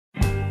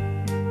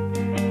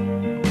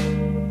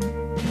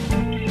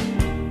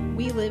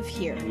live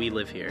here. We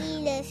live here. We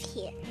live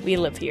here. We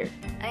live here.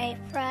 A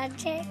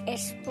project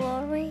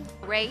exploring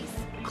race,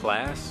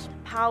 class,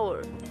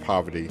 power,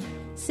 poverty,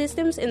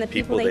 systems and the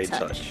people they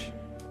touch.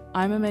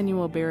 I'm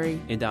Emmanuel Berry.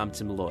 And I'm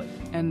Tim Lloyd.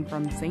 And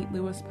from St.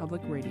 Louis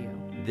Public Radio,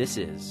 this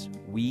is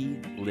We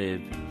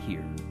Live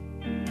Here.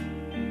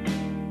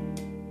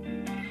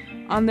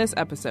 On this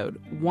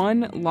episode,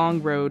 one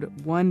long road,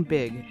 one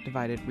big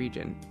divided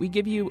region. We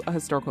give you a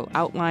historical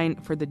outline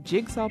for the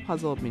jigsaw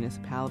puzzle of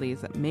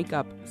municipalities that make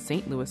up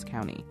St. Louis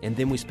County. And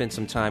then we spend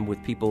some time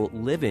with people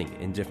living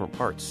in different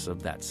parts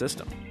of that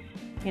system.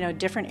 You know,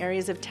 different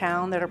areas of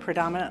town that are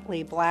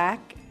predominantly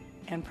black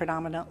and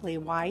predominantly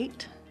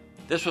white.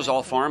 This was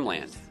all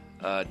farmland.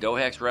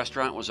 Dohak's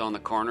restaurant was on the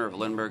corner of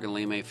Lindbergh and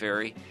Lee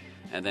Ferry,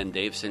 and then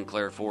Dave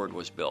Sinclair Ford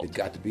was built. It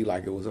got to be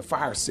like it was a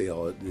fire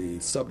sale at the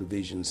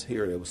subdivisions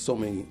here. There was so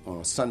many on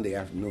a Sunday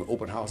afternoon,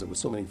 open house, there was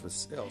so many for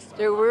sales.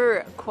 There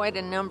were quite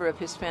a number of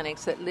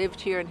Hispanics that lived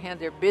here and had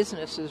their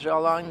businesses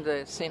along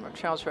the St.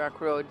 Charles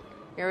Rock Road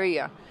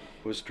area.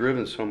 What's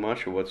driven so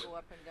much of what's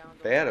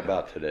bad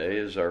about today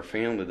is our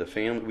family.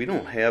 We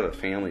don't have a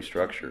family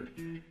structure.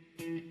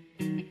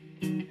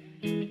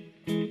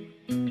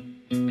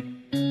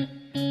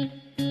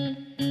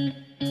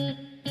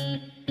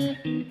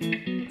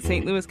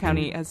 St. Louis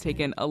County has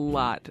taken a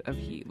lot of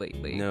heat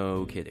lately.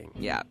 No kidding.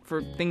 Yeah,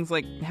 for things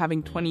like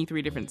having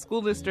 23 different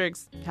school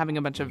districts, having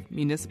a bunch of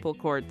municipal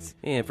courts.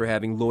 And for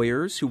having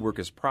lawyers who work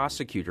as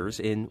prosecutors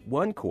in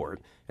one court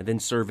and then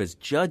serve as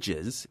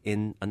judges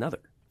in another.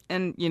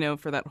 And, you know,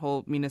 for that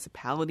whole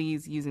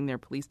municipalities using their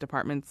police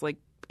departments like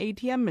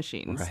ATM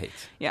machines. Right.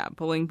 Yeah,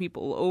 pulling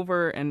people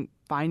over and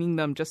fining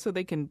them just so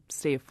they can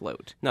stay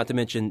afloat. Not to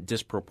mention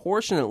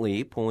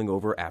disproportionately pulling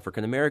over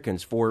African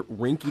Americans for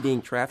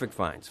rinky-dink traffic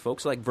fines.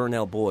 Folks like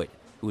Vernell Boyd,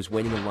 who was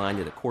waiting in line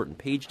at a court in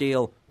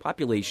Pagedale,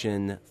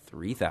 population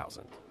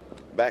 3,000.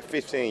 Back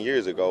 15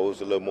 years ago, it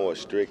was a little more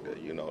stricter.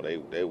 You know,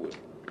 they would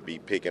be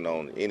picking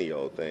on any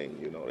old thing.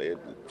 You know, they'd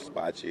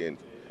spot you and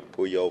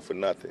pull you over for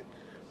nothing.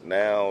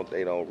 Now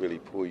they don't really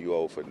pull you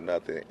over for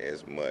nothing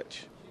as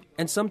much.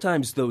 And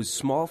sometimes those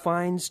small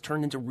fines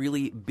turn into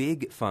really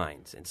big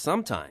fines, and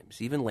sometimes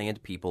even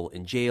land people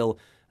in jail.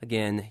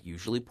 Again,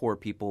 usually poor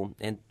people,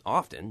 and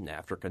often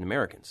African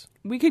Americans.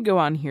 We could go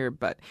on here,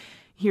 but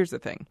here's the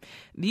thing.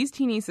 These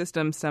teeny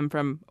systems stem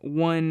from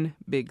one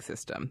big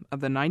system of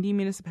the 90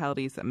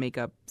 municipalities that make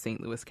up St.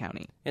 Louis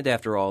County. And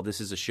after all,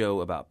 this is a show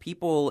about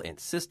people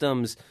and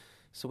systems.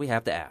 So we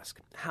have to ask,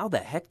 how the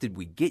heck did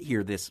we get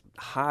here, this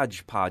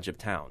hodgepodge of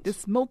towns?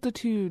 This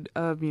multitude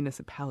of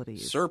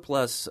municipalities.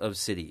 Surplus of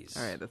cities.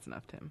 All right, that's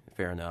enough, Tim.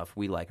 Fair enough.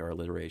 We like our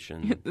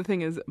alliteration. The thing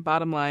is,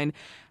 bottom line,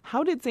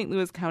 how did St.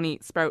 Louis County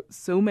sprout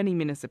so many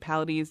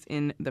municipalities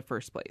in the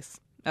first place?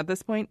 At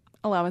this point,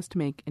 allow us to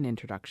make an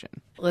introduction.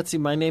 Let's see,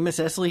 my name is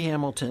Esley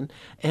Hamilton,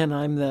 and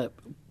I'm the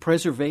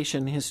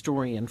preservation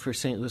historian for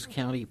St. Louis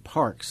County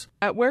Parks.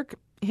 At work,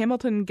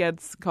 Hamilton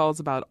gets calls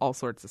about all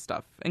sorts of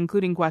stuff,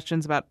 including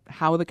questions about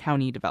how the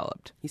county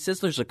developed. He says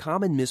there's a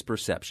common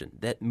misperception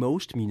that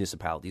most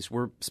municipalities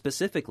were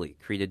specifically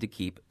created to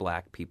keep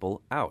black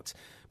people out.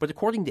 But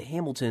according to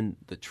Hamilton,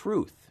 the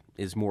truth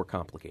is more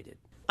complicated.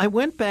 I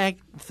went back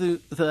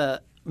through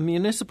the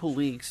Municipal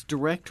League's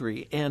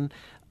directory, and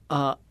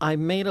I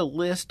made a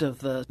list of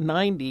the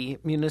 90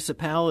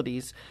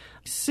 municipalities.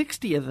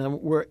 60 of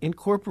them were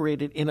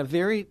incorporated in a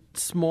very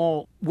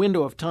small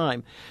window of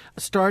time,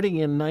 starting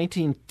in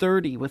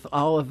 1930 with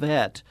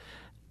Olivet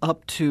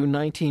up to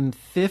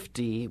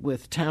 1950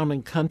 with Town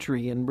and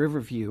Country in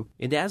Riverview.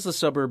 And as the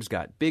suburbs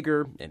got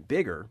bigger and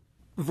bigger,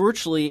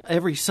 virtually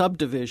every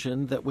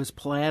subdivision that was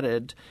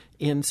platted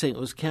in St.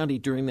 Louis County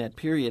during that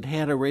period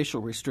had a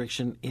racial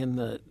restriction in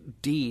the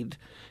deed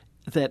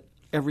that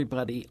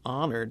everybody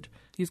honored.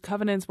 These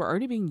covenants were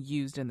already being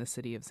used in the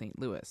city of St.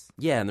 Louis.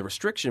 Yeah, and the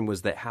restriction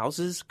was that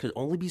houses could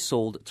only be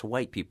sold to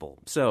white people.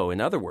 So,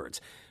 in other words,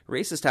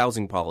 racist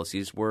housing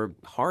policies were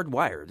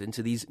hardwired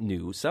into these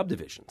new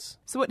subdivisions.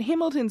 So what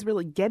Hamilton's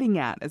really getting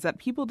at is that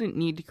people didn't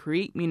need to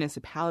create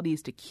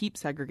municipalities to keep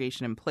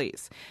segregation in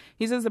place.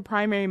 He says the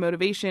primary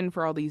motivation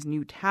for all these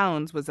new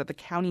towns was that the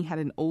county had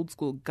an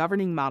old-school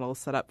governing model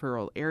set up for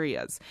rural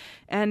areas.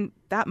 And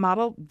that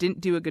model didn't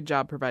do a good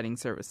job providing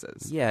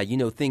services. Yeah, you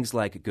know, things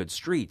like good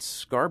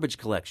streets, garbage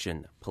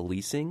collection,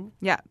 policing.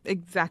 Yeah,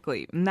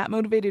 exactly. And that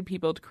motivated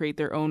people to create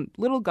their own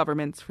little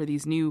governments for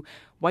these new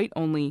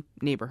white-only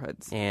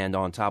neighborhoods. And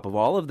on top of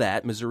all of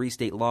that, Missouri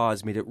state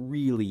laws made it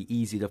really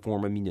easy to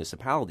form a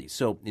municipality.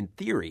 So, in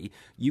theory,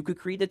 you could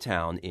create a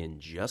town in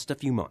just a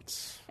few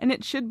months. And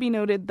it should be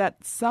noted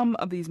that some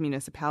of these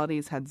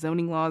municipalities had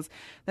zoning laws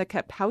that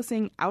kept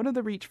housing out of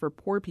the reach for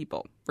poor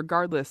people,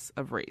 regardless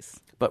of race.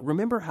 But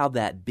remember how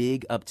that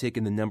big uptick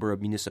in the number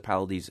of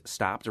municipalities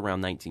stopped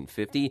around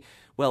 1950?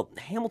 Well,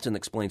 Hamilton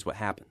explains what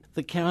happened.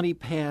 The county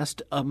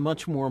passed a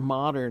much more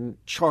modern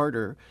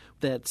charter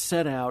that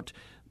set out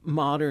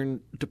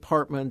modern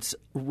departments,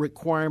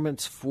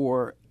 requirements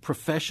for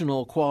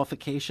professional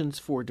qualifications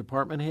for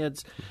department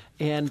heads,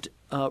 and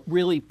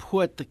really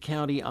put the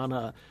county on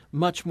a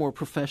much more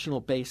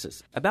professional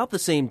basis. About the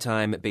same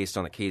time, based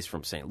on a case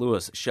from St.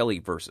 Louis, Shelley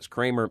versus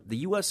Kramer, the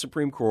U.S.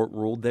 Supreme Court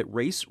ruled that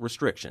race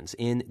restrictions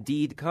in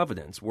deed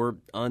covenants were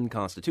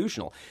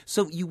unconstitutional.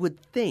 So you would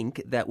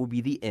think that would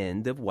be the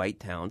end of white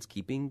towns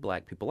keeping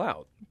black people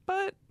out.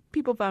 But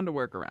people found a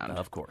workaround.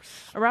 Of course.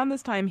 Around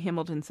this time,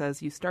 Hamilton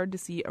says you started to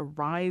see a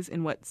rise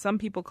in what some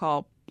people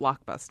call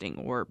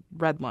blockbusting or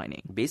redlining.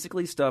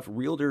 Basically stuff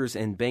realtors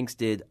and banks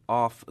did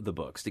off the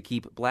books to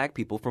keep black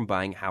people from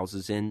buying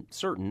houses in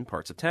certain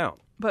parts of town.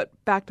 But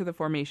back to the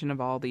formation of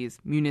all these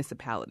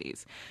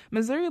municipalities.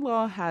 Missouri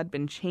law had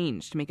been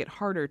changed to make it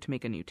harder to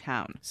make a new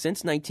town.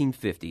 Since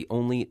 1950,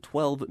 only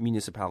 12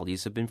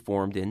 municipalities have been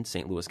formed in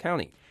St. Louis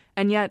County.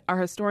 And yet, our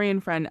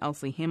historian friend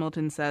Elsie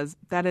Hamilton says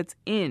that it's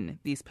in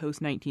these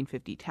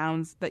post-1950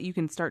 towns that you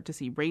can start to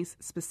see race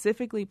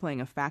specifically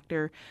playing a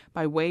factor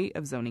by way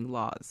of zoning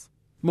laws.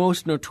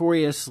 Most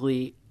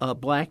notoriously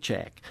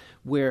blackjack,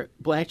 where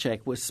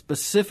blackjack was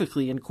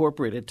specifically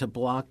incorporated to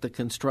block the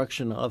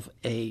construction of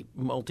a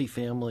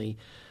multifamily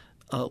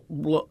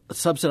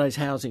subsidized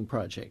housing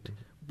project,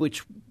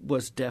 which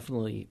was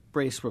definitely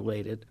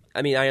race-related.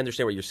 I mean, I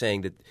understand what you're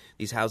saying, that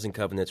these housing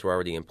covenants were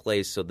already in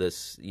place, so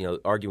this,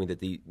 arguing that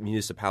the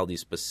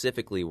municipalities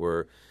specifically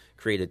were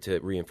created to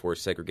reinforce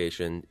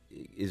segregation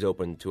is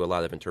open to a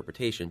lot of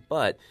interpretation.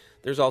 But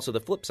there's also the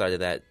flip side of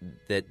that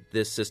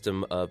this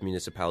system of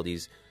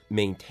municipalities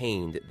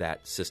maintained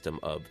that system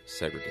of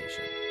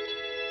segregation.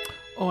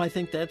 Oh, I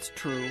think that's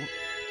true.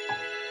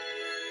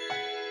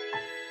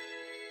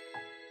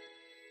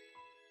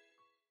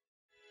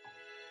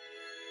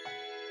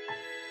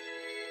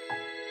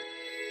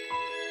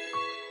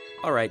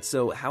 All right,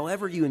 so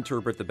however you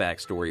interpret the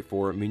backstory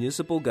for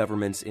municipal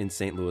governments in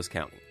St. Louis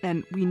County.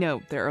 And we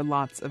know there are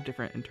lots of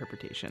different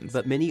interpretations.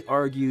 But many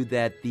argue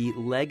that the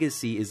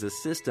legacy is a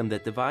system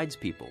that divides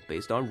people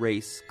based on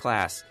race,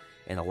 class,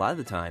 and a lot of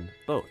the time,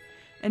 both.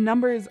 And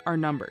numbers are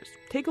numbers.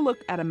 Take a look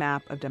at a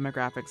map of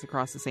demographics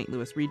across the St.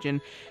 Louis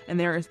region,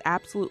 and there is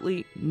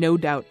absolutely no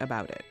doubt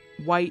about it.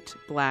 White,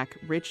 black,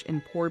 rich,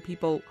 and poor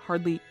people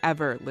hardly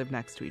ever live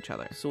next to each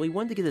other. So we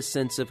wanted to get a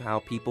sense of how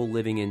people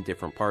living in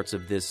different parts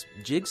of this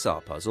jigsaw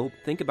puzzle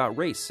think about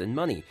race and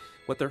money,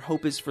 what their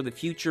hope is for the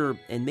future,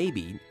 and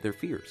maybe their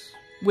fears.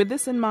 With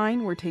this in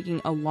mind, we're taking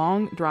a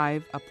long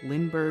drive up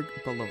Lindbergh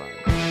Boulevard.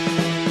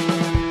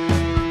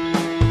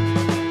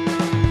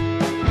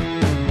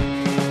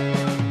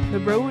 The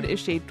road is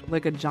shaped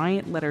like a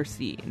giant letter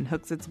C and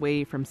hooks its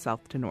way from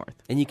south to north.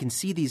 And you can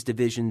see these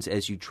divisions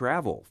as you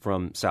travel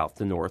from south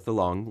to north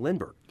along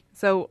Lindbergh.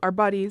 So our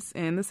buddies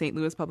in the St.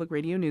 Louis Public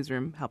Radio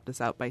newsroom helped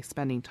us out by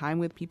spending time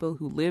with people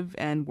who live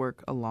and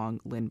work along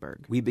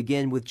Lindbergh. We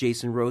begin with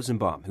Jason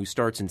Rosenbaum, who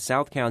starts in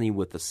South County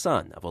with the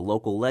son of a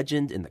local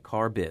legend in the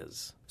car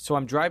biz. So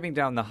I'm driving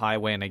down the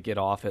highway and I get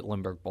off at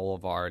Lindbergh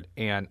Boulevard,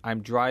 and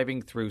I'm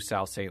driving through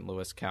South St.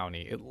 Louis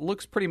County. It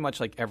looks pretty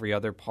much like every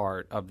other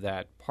part of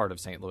that part of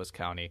St. Louis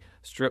County.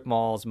 Strip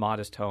malls,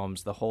 modest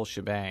homes, the whole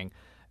shebang.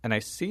 And I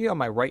see on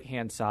my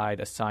right-hand side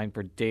a sign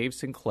for Dave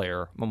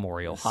Sinclair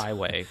Memorial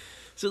Highway.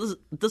 So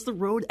does the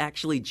road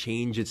actually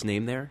change its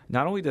name there?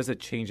 Not only does it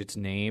change its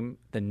name,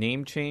 the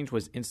name change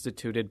was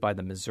instituted by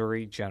the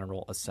Missouri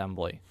General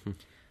Assembly.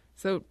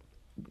 So,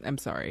 I'm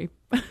sorry,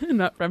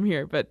 not from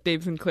here, but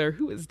Dave Sinclair.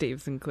 Who is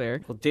Dave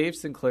Sinclair? Well, Dave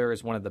Sinclair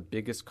is one of the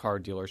biggest car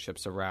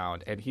dealerships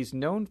around, and he's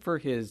known for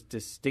his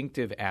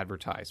distinctive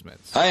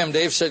advertisements. Hi, I'm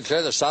Dave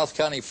Sinclair, the South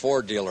County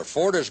Ford dealer.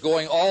 Ford is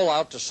going all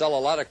out to sell a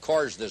lot of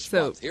cars this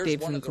month. So,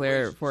 Dave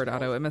Sinclair, Ford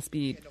Auto, it must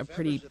be a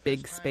pretty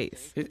big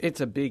space.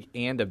 It's a big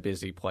and a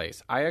busy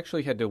place. I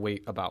actually had to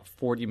wait about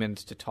 40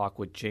 minutes to talk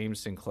with James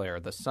Sinclair,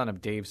 the son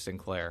of Dave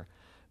Sinclair.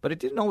 But it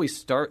didn't always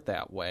start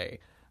that way.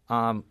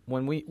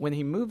 When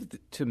he moved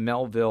to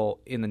Melville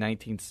in the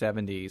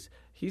 1970s,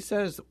 he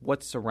says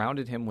what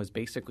surrounded him was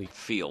basically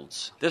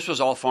fields. This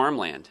was all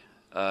farmland.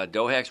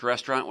 Dohak's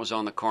restaurant was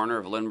on the corner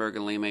of Lindbergh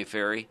and Lemay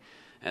Ferry,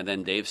 and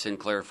then Dave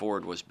Sinclair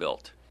Ford was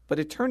built. But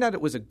it turned out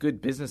it was a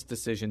good business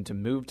decision to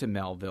move to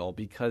Melville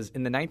because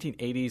in the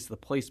 1980s, the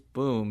place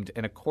boomed,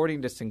 and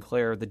according to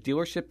Sinclair, the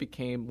dealership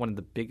became one of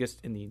the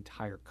biggest in the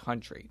entire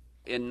country.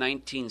 In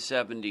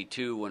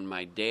 1972, when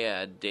my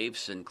dad, Dave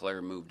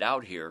Sinclair, moved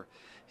out here,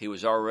 he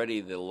was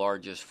already the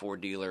largest Ford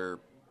dealer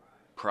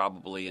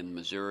probably in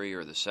Missouri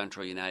or the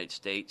central United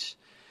States.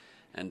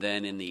 And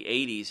then in the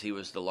 80s, he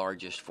was the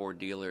largest Ford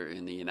dealer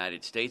in the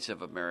United States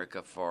of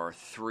America for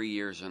 3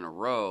 years in a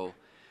row.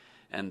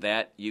 And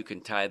that you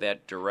can tie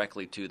that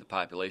directly to the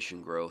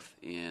population growth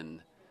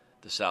in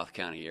the South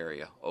County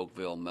area.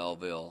 Oakville,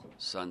 Melville,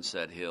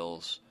 Sunset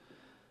Hills,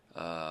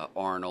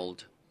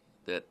 Arnold,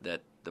 that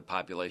the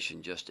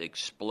population just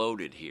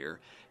exploded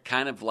here,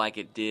 kind of like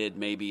it did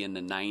maybe in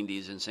the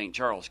 90s in St.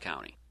 Charles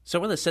County. So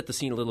I want to set the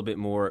scene a little bit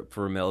more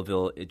for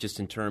Melville, just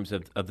in terms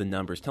of the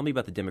numbers. Tell me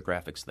about the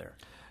demographics there.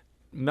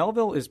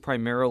 Melville is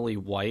primarily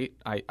white.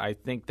 I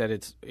think that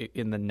it's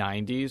in the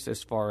 90s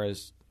as far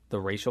as the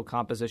racial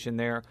composition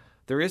there.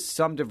 There is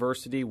some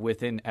diversity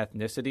within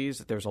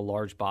ethnicities. There's a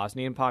large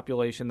Bosnian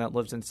population that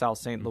lives in South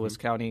St. Louis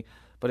County.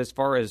 But as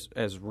far as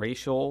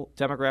racial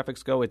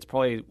demographics go, it's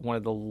probably one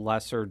of the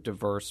lesser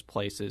diverse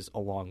places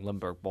along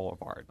Lindbergh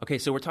Boulevard. Okay,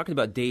 so we're talking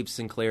about Dave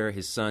Sinclair,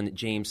 his son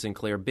James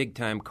Sinclair,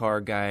 big-time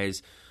car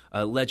guys,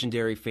 a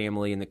legendary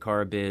family in the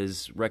car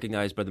biz,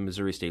 recognized by the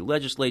Missouri State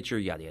Legislature,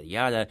 yada, yada,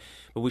 yada.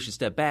 But we should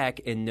step back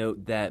and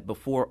note that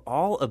before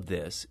all of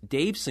this,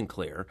 Dave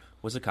Sinclair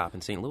was a cop in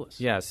St. Louis.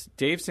 Yes,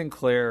 Dave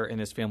Sinclair and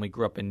his family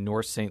grew up in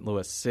North St.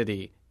 Louis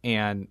City,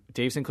 and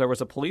Dave Sinclair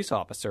was a police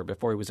officer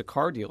before he was a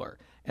car dealer.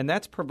 And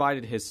that's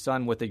provided his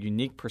son with a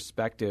unique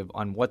perspective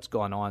on what's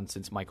gone on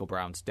since Michael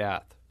Brown's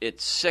death. It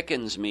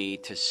sickens me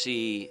to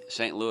see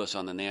St. Louis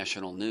on the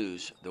national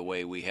news the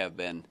way we have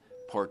been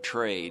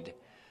portrayed.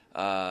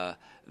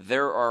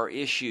 There are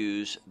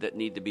issues that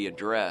need to be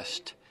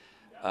addressed,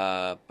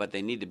 but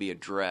they need to be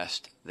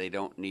addressed. They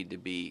don't need to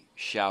be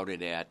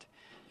shouted at,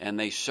 and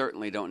they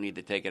certainly don't need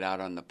to take it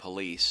out on the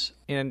police.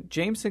 And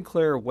James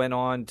Sinclair went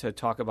on to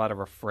talk about a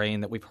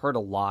refrain that we've heard a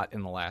lot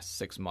in the last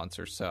 6 months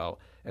or so,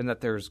 and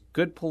that there's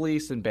good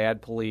police and bad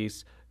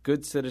police,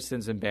 good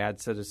citizens and bad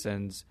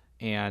citizens,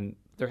 and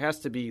there has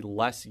to be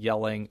less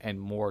yelling and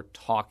more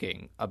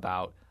talking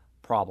about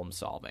problem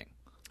solving.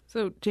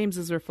 So James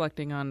is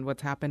reflecting on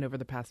what's happened over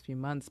the past few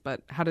months,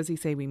 but how does he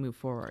say we move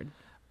forward?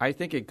 I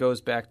think it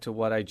goes back to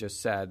what I just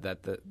said,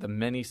 that the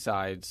many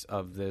sides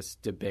of this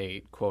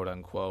debate, quote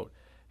unquote,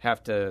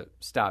 have to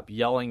stop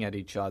yelling at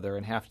each other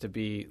and have to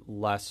be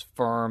less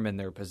firm in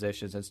their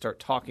positions and start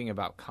talking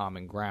about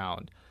common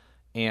ground.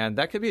 And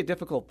that could be a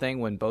difficult thing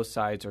when both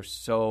sides are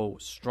so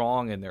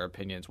strong in their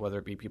opinions, whether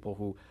it be people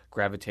who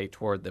gravitate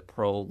toward the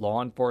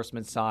pro-law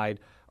enforcement side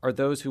or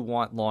those who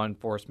want law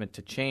enforcement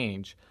to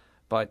change.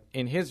 But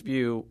in his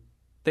view,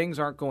 things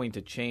aren't going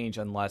to change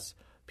unless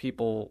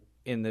people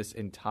in this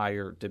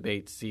entire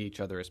debate see each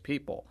other as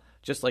people.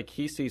 Just like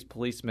he sees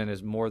policemen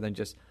as more than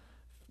just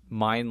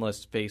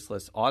mindless,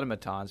 faceless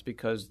automatons,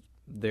 because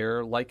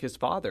they're like his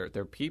father.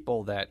 They're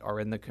people that are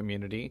in the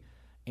community,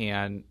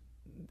 and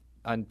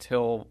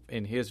until,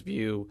 in his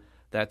view,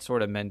 that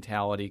sort of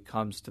mentality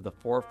comes to the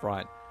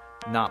forefront,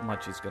 not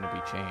much is going to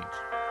be changed.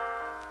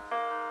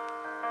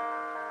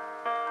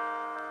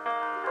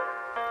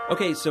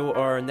 Okay, so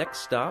our next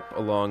stop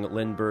along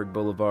Lindbergh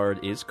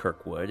Boulevard is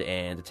Kirkwood,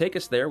 and to take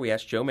us there, we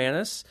asked Joe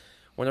Manis,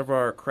 one of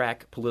our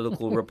crack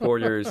political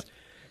reporters,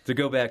 to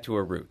go back to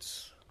her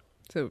roots.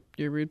 So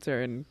your roots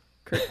are in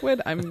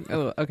Kirkwood? I'm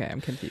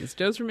confused.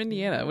 Joe's from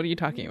Indiana. What are you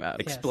talking about?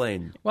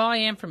 Explain. Yes. Well, I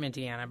am from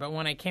Indiana, but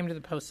when I came to the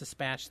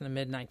Post-Dispatch in the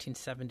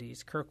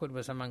mid-1970s, Kirkwood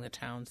was among the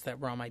towns that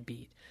were on my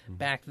beat. Mm-hmm.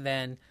 Back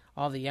then,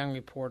 all the young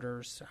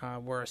reporters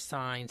were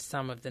assigned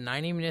some of the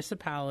 90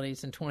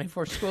 municipalities and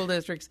 24 school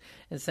districts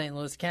in St.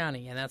 Louis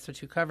County, and that's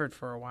what you covered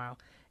for a while.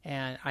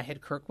 And I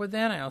had Kirkwood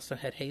then. I also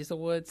had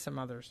Hazelwood, some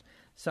others.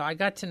 So I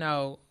got to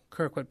know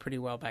Kirkwood pretty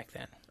well back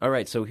then. All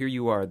right, so here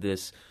you are,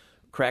 this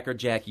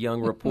crackerjack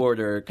young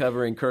reporter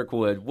covering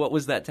Kirkwood. What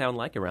was that town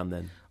like around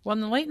then? Well,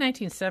 in the late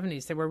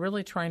 1970s, they were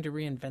really trying to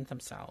reinvent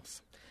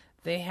themselves.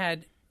 They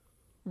had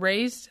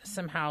raised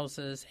some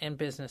houses and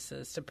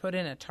businesses to put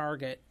in a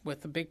Target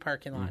with a big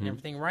parking lot and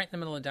everything right in the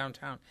middle of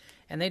downtown.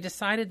 And they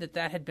decided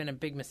that had been a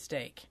big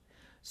mistake.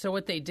 So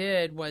what they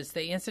did was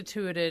they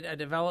instituted a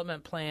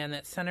development plan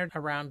that centered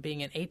around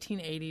being an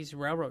 1880s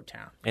railroad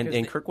town.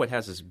 And Kirkwood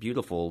has this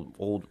beautiful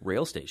old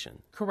rail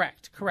station.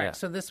 Correct. Yeah.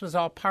 So this was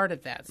all part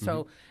of that.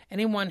 So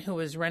anyone who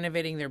was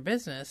renovating their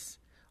business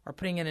or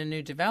putting in a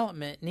new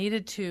development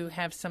needed to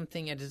have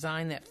a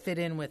design that fit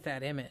in with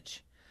that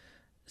image.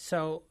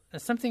 So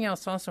something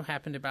else also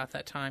happened about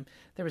that time.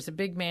 There was a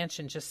big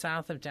mansion just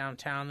south of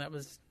downtown that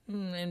was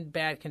in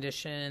bad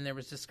condition, and there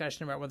was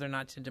discussion about whether or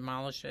not to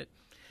demolish it.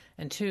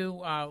 And two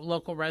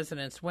local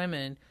residents,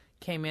 women,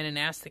 came in and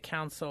asked the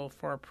council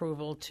for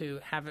approval to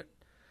have it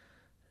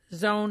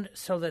zoned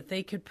so that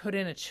they could put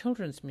in a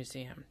children's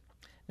museum.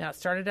 Now, it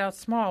started out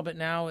small, but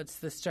now it's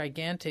this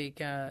gigantic,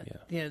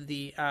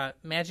 the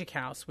Magic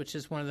House, which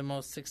is one of the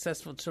most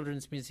successful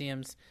children's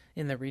museums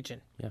in the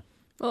region. Yeah.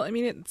 Well, I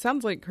mean, it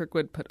sounds like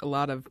Kirkwood put a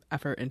lot of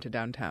effort into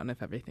downtown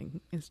if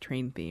everything is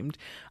train-themed.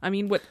 I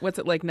mean, what's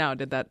it like now?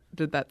 Did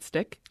that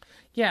stick?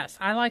 Yes,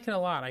 I like it a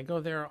lot. I go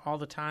there all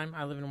the time.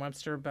 I live in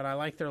Webster, but I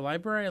like their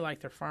library. I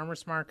like their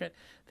farmers market.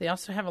 They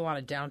also have a lot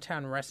of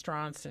downtown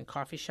restaurants and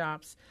coffee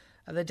shops.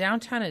 The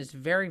downtown is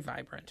very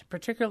vibrant,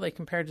 particularly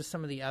compared to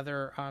some of the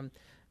other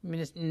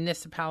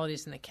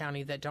municipalities in the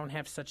county that don't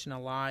have such an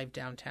alive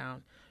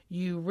downtown.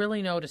 You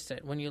really notice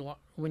it when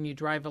you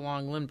drive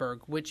along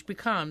Lindbergh, which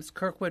becomes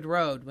Kirkwood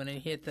Road when it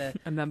hit the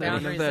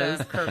boundaries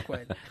of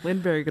Kirkwood.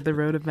 Lindbergh, the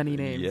road of many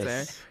names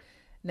there.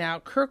 Now,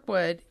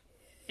 Kirkwood,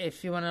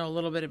 if you want to know a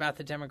little bit about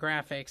the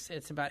demographics,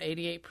 it's about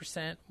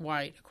 88%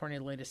 white, according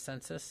to the latest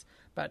census,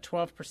 about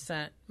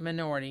 12%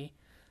 minority.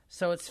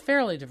 So it's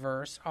fairly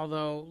diverse,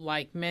 although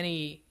like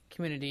many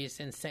communities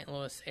in St.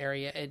 Louis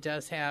area, it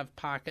does have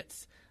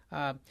pockets.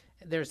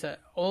 There's an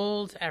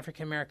old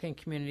African-American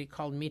community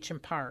called Meacham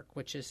Park,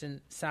 which is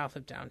south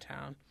of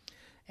downtown.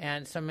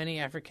 And so many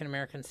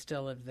African-Americans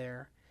still live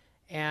there.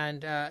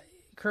 And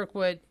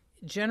Kirkwood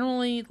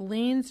generally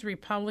leans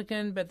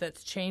Republican, but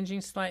that's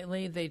changing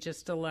slightly. They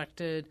just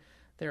elected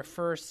their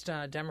first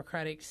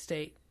Democratic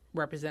state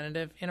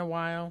representative in a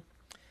while.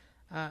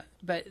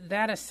 But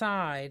that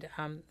aside,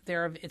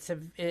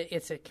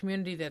 it's a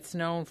community that's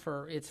known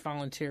for its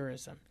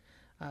volunteerism.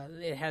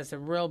 It has a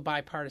real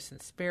bipartisan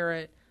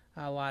spirit,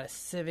 a lot of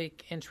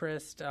civic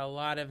interest, a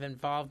lot of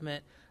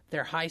involvement.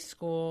 Their high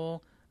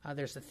school,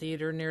 there's a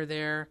theater near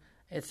there.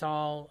 It's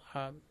all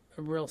a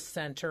real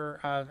center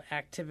of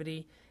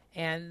activity.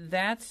 And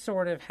that's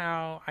sort of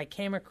how I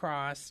came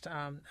across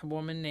a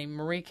woman named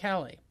Marie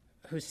Kelly,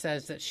 who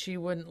says that she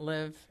wouldn't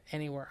live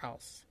anywhere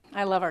else.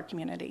 I love our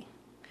community.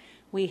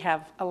 We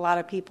have a lot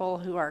of people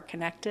who are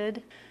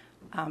connected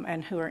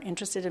and who are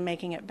interested in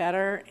making it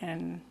better,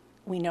 and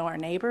we know our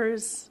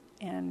neighbors,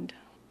 and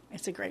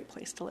it's a great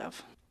place to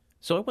live.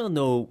 So I want to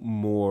know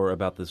more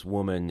about this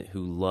woman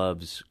who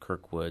loves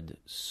Kirkwood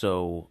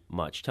so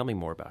much. Tell me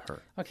more about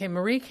her. Okay,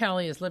 Marie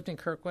Kelly has lived in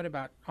Kirkwood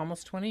about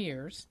almost 20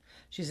 years.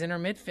 She's in her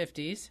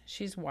mid-50s.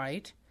 She's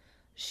white.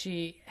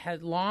 She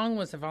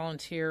was a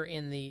volunteer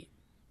in the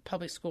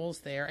public schools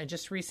there and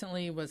just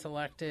recently was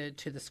elected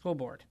to the school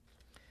board.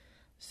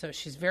 So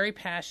she's very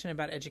passionate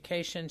about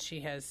education.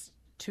 She has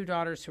 2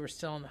 daughters who are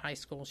still in high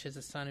school. She has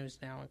a son who's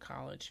now in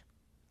college.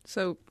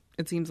 So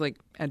it seems like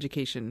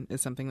education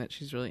is something that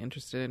she's really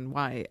interested in.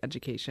 Why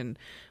education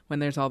when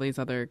there's all these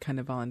other kind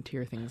of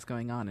volunteer things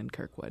going on in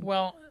Kirkwood?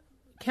 Well,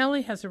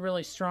 Kelly has a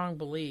really strong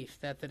belief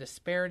that the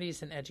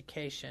disparities in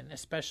education,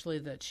 especially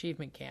the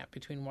achievement gap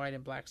between white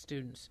and black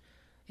students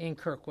in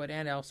Kirkwood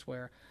and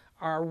elsewhere,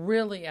 are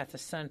really at the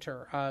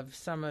center of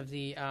some of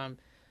the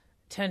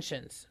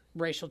tensions,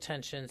 racial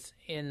tensions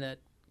in the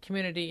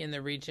community, in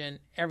the region,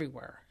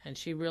 everywhere. And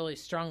she really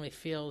strongly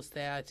feels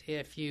that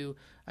if you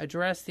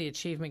address the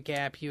achievement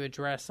gap, you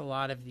address a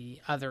lot of the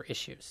other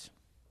issues.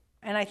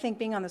 And I think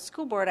being on the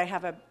school board, I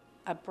have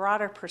a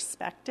broader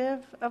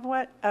perspective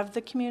of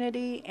the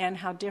community and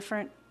how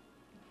different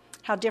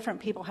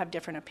people have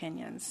different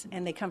opinions,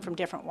 and they come from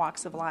different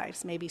walks of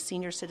life. Maybe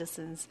senior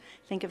citizens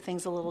think of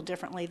things a little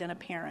differently than a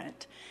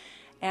parent.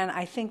 And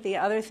I think the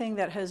other thing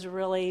that has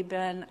really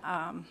been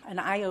an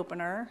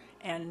eye-opener,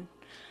 and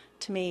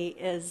to me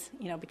is,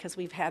 because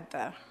we've had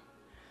the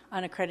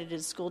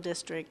unaccredited school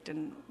district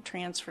and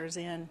transfers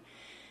in,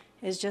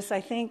 is just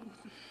I think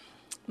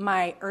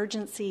my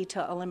urgency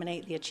to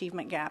eliminate the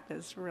achievement gap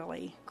has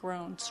really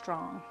grown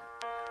strong.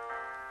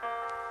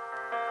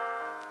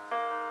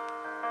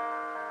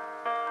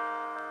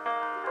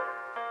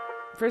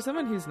 For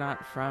someone who's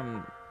not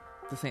from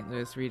the St.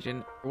 Louis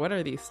region, what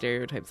are these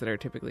stereotypes that are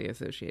typically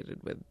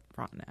associated with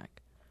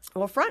Frontenac?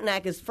 Well,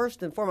 Frontenac is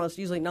first and foremost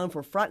usually known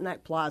for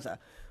Frontenac Plaza,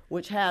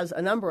 which has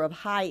a number of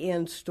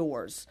high-end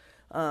stores.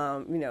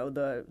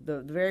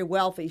 The very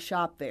wealthy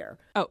shop there.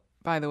 Oh,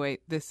 by the way,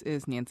 this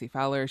is Nancy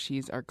Fowler.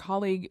 She's our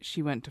colleague.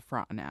 She went to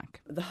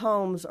Frontenac. The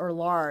homes are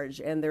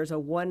large, and there's a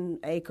 1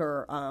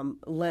 acre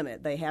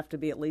limit. They have to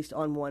be at least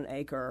on 1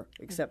 acre,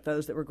 except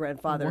those that were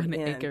grandfathered in.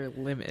 1 acre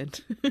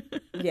limit.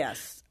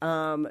 Yes.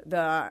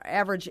 The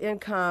average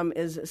income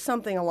is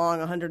something along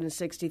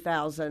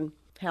 $160,000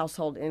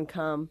 household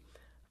income.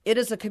 It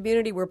is a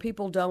community where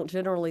people don't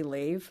generally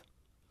leave.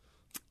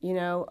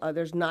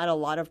 There's not a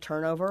lot of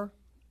turnover.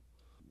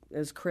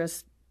 As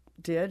Chris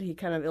did, he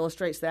kind of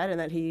illustrates that in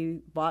that he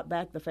bought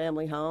back the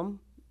family home.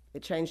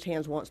 It changed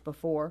hands once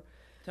before.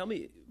 Tell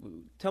me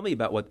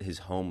about what his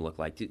home looked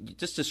like.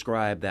 Just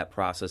describe that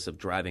process of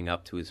driving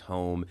up to his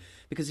home.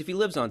 Because if he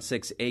lives on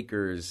 6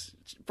 acres,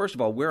 first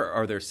of all, where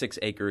are there 6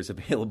 acres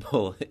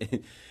available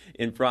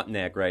in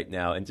Frontenac right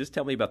now? And just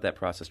tell me about that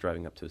process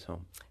driving up to his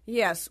home.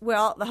 Yes.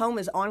 Well, the home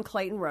is on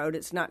Clayton Road.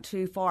 It's not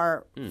too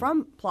far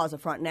from Plaza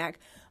Frontenac.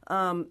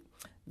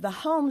 The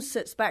home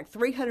sits back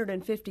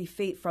 350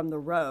 feet from the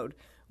road,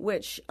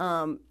 which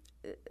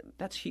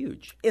that's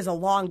huge. Is a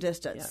long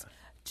distance. Yeah.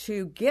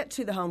 To get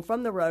to the home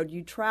from the road,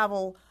 you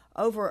travel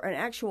over an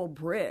actual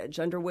bridge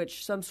under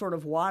which some sort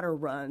of water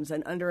runs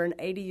and under an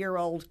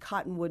 80-year-old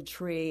cottonwood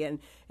tree, and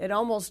it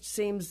almost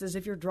seems as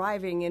if you're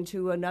driving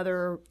into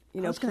another,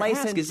 place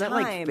and time. Is that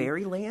like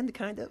fairyland,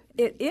 kind of?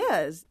 It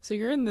is. So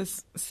you're in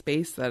this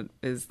space that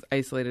is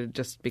isolated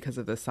just because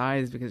of the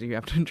size, because you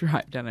have to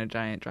drive down a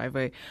giant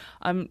driveway.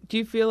 Do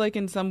you feel like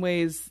in some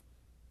ways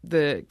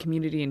the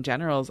community in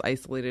general is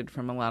isolated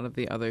from a lot of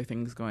the other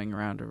things going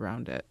around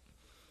it?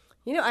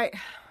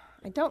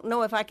 I don't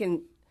know if I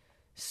can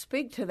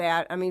speak to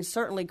that. I mean,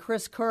 certainly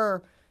Chris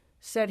Kerr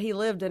said he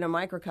lived in a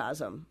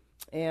microcosm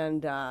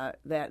and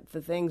that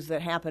the things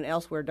that happen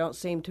elsewhere don't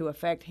seem to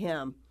affect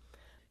him.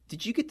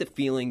 Did you get the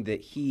feeling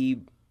that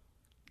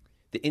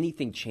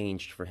anything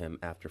changed for him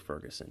after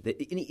Ferguson? That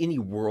any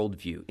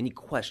worldview, any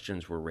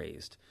questions were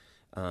raised?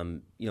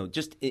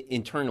 Just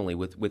internally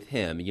with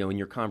him, in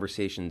your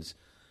conversations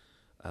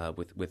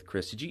with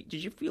Chris, did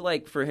you feel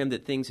like for him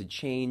that things had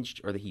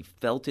changed or that he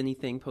felt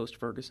anything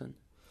post-Ferguson?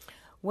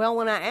 Well,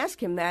 when I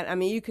asked him that,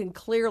 you can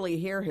clearly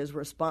hear his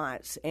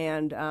response,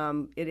 and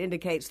it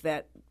indicates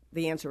that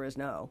the answer is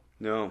no.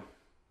 No,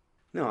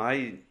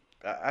 I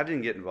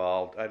didn't get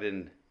involved. I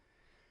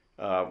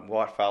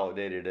what followed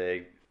day to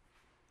day,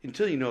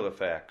 until you know the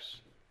facts.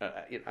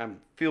 I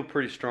feel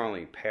pretty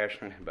strongly,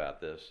 passionate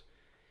about this.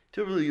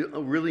 To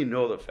really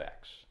know the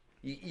facts,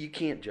 you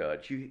can't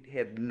judge. You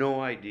have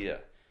no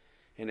idea,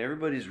 and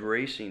everybody's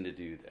racing to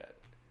do that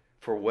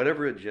for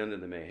whatever agenda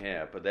they may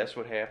have. But that's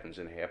what happens,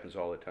 and it happens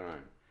all the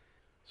time.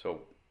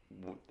 So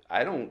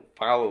I don't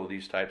follow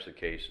these types of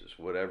cases,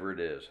 whatever it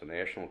is, a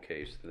national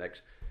case,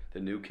 the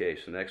new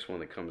case, the next one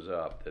that comes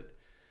up, that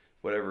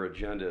whatever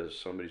agenda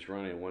somebody's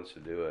running and wants to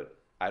do it.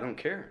 I don't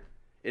care.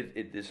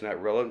 It's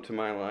not relevant to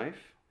my life.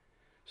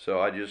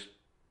 So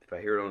if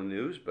I hear it on the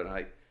news, but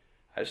I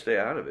stay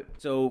out of it.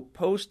 So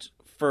post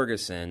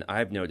Ferguson,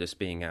 I've noticed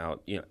being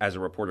out, as a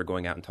reporter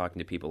going out and talking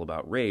to people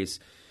about race,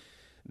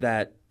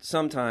 that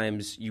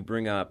sometimes you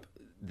bring up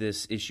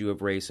this issue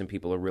of race and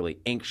people are really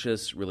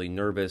anxious, really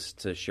nervous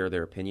to share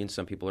their opinions.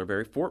 Some people are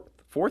very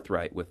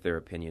forthright with their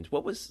opinions.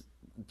 What was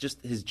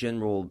just his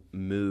general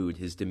mood,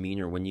 his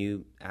demeanor when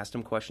you asked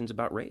him questions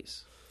about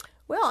race?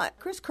 Well,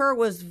 Chris Kerr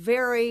was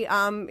very,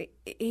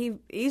 he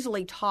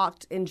easily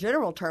talked in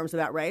general terms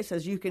about race,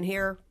 as you can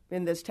hear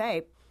in this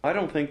tape. I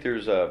don't think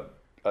there's a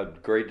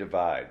great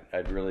divide. I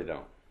really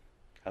don't.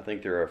 I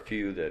think there are a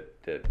few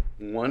that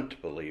want to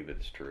believe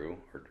it's true,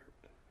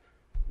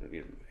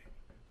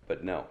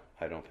 but no,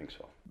 I don't think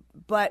so.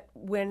 But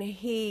when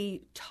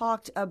he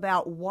talked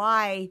about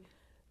why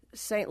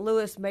St.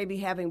 Louis may be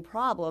having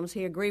problems,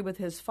 he agreed with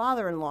his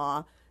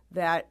father-in-law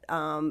that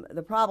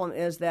the problem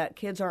is that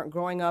kids aren't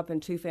growing up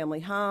in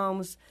two-family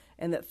homes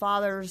and that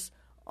fathers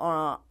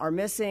are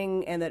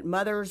missing and that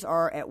mothers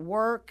are at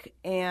work.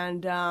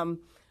 And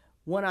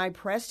when I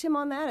pressed him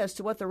on that as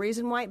to what the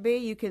reason might be,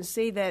 you can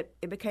see that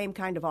it became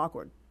kind of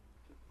awkward.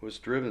 What's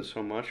driven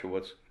so much of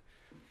what's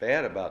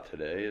bad about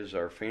today is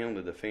our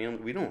family.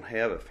 We don't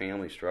have a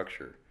family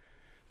structure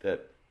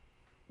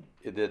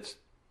that's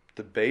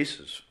the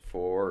basis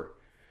for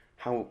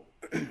how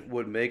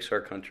what makes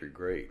our country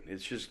great.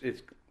 It's just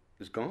it's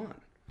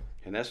gone,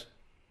 and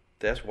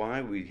that's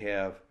why we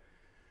have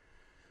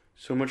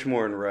so much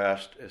more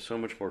unrest, so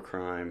much more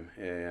crime,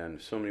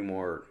 and so many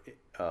more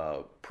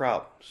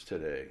problems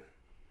today.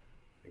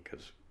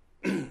 Because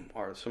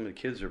some of the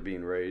kids are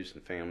being raised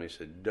in families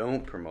that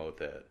don't promote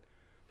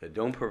that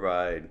don't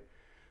provide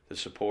the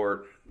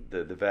support,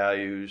 the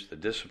values, the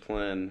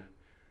discipline,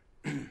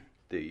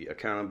 the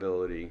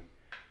accountability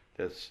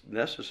that's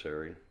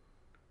necessary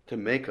to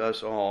make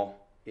us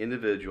all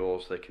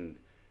individuals that can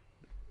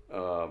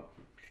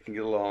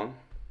get along,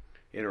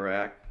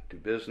 interact, do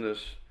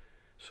business,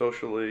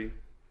 socially,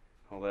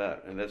 all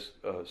that. And that's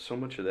so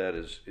much of that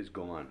is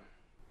gone.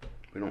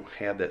 We don't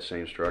have that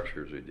same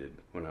structure as we did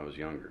when I was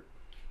younger.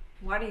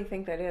 Why do you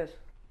think that is?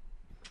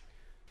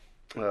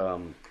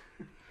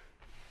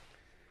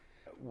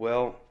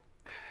 Well,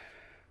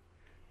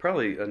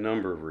 probably a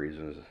number of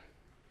reasons.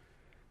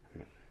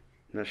 I'm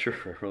not sure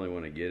if I really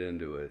want to get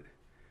into it.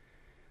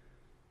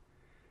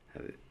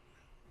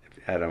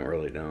 I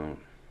don't,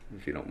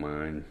 if you don't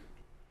mind.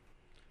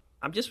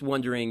 I'm just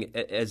wondering,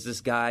 as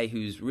this guy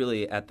who's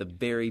really at the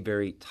very,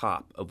 very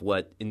top of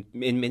what, in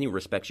many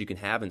respects, you can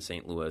have in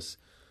St. Louis,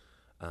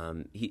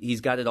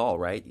 he's got it all,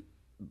 right?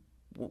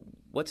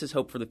 What's his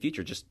hope for the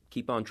future? Just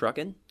keep on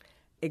trucking?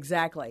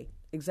 Exactly.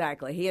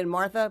 He and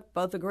Martha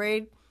both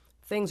agreed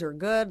things are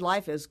good,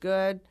 life is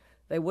good.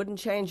 They wouldn't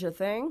change a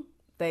thing.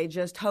 They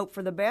just hope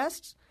for the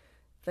best.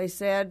 They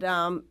said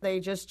they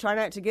just try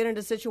not to get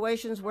into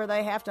situations where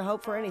they have to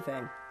hope for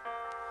anything.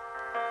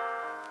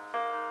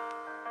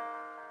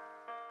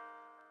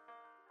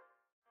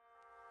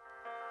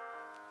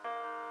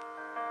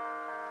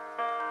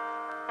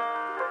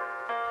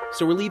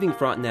 So we're leaving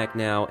Frontenac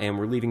now, and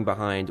we're leaving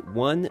behind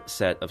one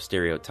set of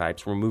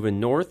stereotypes. We're moving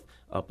north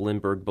up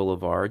Lindbergh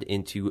Boulevard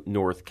into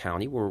North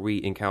County, where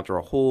we encounter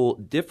a whole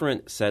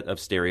different set of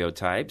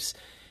stereotypes.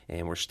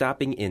 And we're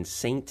stopping in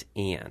St.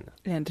 Anne.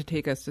 And to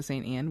take us to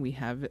St. Anne, we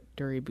have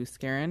Dury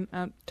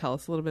Buscarin. Tell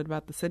us a little bit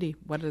about the city.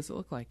 What does it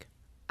look like?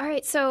 All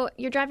right, so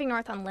you're driving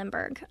north on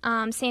Lindbergh.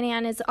 St.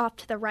 Anne is off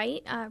to the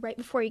right, right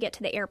before you get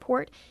to the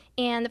airport.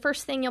 And the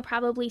first thing you'll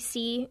probably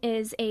see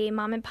is a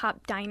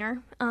mom-and-pop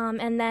diner.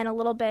 And then a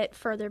little bit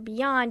further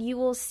beyond, you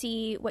will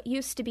see what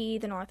used to be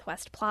the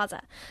Northwest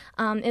Plaza.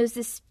 It was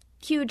this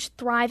huge,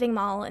 thriving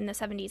mall in the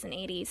 70s and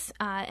 80s,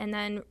 and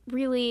then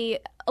really,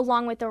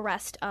 along with the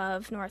rest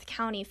of North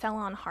County, fell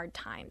on hard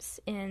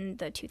times in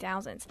the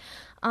 2000s.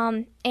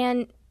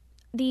 And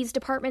these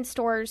department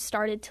stores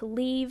started to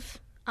leave.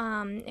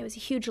 It was a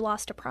huge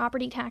loss to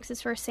property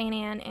taxes for St.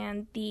 Anne,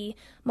 and the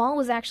mall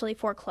was actually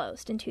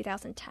foreclosed in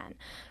 2010.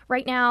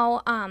 Right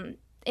now,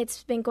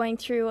 it's been going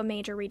through a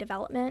major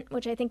redevelopment,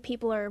 which I think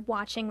people are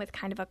watching with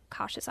kind of a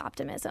cautious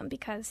optimism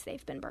because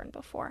they've been burned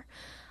before.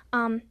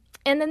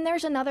 And then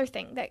there's another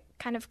thing that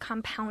kind of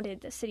compounded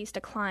the city's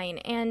decline,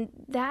 and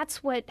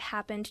that's what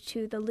happened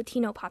to the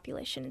Latino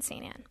population in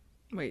St. Anne.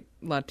 Wait,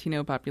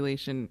 Latino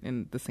population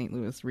in the St.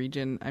 Louis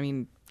region? I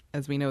mean,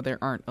 as we know, there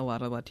aren't a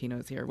lot of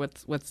Latinos here.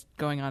 What's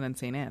going on in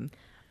St. Anne?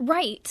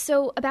 Right.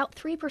 So about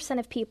 3%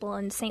 of people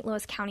in St.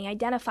 Louis County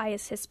identify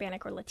as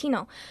Hispanic or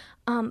Latino.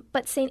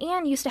 But St.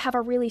 Anne used to have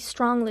a really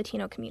strong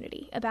Latino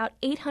community, about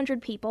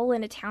 800 people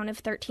in a town of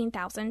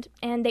 13,000,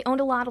 and they owned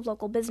a lot of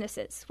local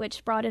businesses,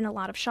 which brought in a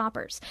lot of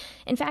shoppers.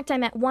 In fact, I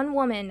met one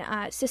woman,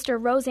 Sister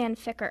Roseanne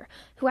Ficker,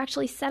 who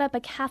actually set up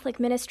a Catholic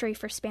ministry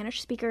for Spanish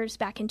speakers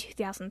back in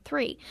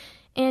 2003.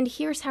 And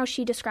here's how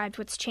she described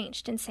what's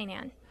changed in St.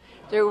 Anne.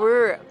 There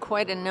were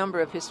quite a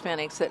number of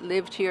Hispanics that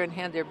lived here and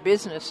had their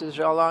businesses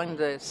along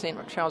the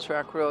St. Charles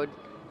Rock Road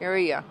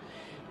area.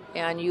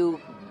 And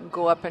you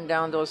go up and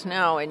down those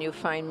now, and you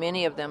find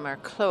many of them are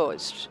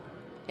closed.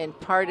 And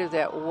part of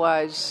that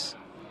was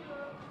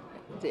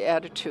the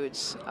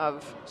attitudes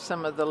of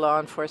some of the law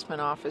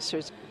enforcement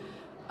officers.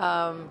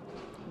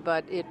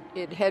 But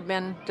it had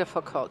been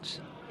difficult.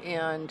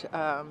 And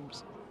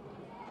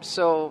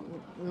so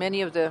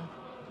many of the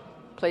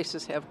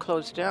places have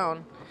closed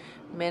down.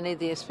 Many of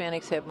the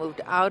Hispanics have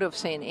moved out of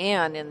St.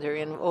 Anne, and they're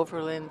in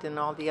Overland and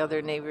all the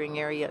other neighboring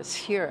areas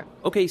here.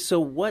 Okay, so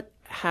what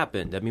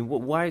happened? I mean,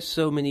 why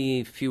so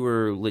many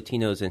fewer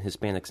Latinos and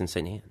Hispanics in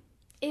St. Anne?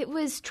 It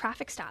was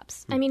traffic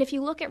stops. I mean, if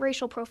you look at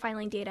racial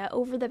profiling data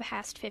over the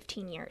past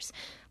 15 years,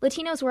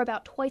 Latinos were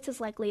about twice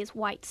as likely as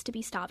whites to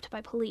be stopped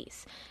by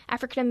police.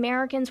 African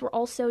Americans were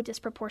also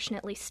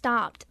disproportionately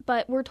stopped,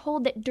 but we're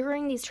told that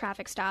during these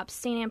traffic stops,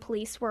 St. Anne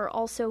police were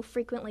also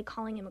frequently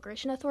calling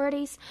immigration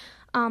authorities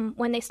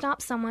when they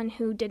stopped someone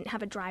who didn't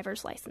have a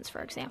driver's license,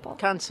 for example.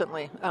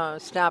 Constantly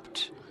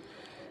stopped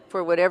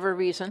for whatever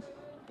reason,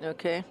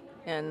 okay?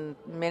 And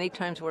many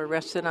times were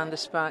arrested on the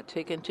spot,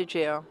 taken to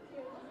jail.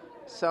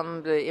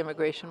 The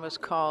immigration was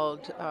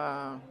called.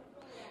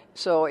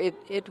 So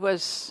it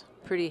was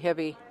pretty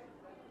heavy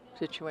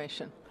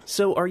situation.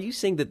 So are you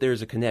saying that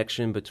there's a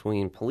connection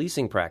between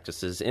policing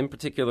practices, in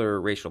particular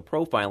racial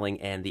profiling,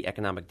 and the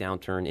economic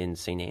downturn in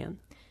St. Anne?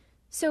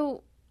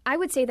 So I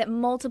would say that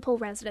multiple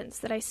residents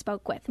that I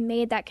spoke with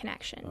made that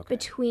connection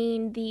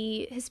between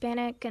the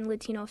Hispanic and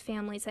Latino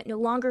families that no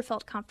longer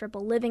felt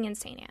comfortable living in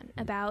St. Anne,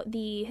 about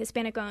the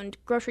Hispanic-owned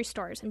grocery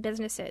stores and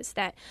businesses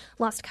that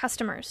lost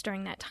customers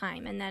during that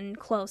time and then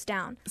closed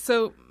down.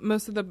 So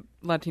most of the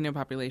Latino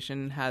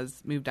population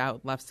has moved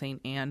out, left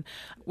St. Anne.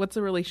 What's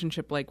the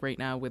relationship like right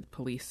now with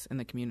police in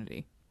the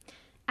community?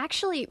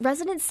 Actually,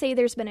 residents say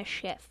there's been a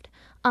shift.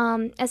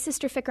 As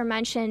Sister Ficker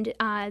mentioned,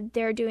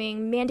 they're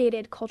doing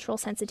mandated cultural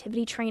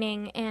sensitivity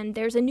training, and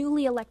there's a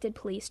newly elected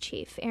police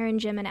chief, Aaron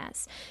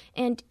Jimenez.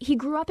 And he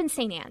grew up in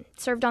St. Anne,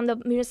 served on the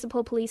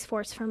municipal police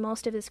force for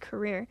most of his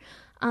career.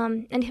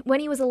 And when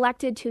he was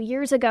elected 2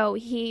 years ago,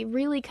 he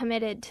really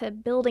committed to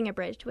building a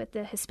bridge with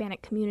the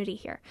Hispanic community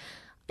here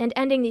and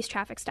ending these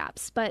traffic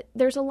stops. But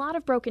there's a lot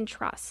of broken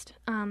trust,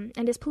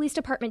 and his police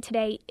department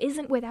today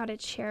isn't without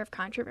its share of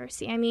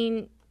controversy. I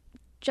mean,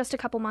 just a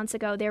couple months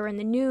ago, they were in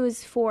the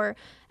news for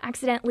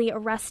accidentally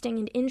arresting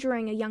and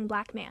injuring a young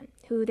black man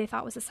who they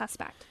thought was a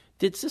suspect.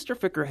 Did Sister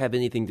Ficker have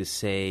anything to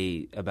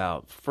say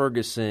about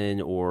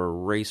Ferguson or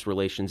race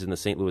relations in the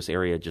St. Louis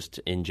area just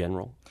in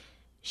general?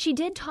 She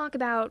did talk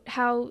about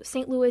how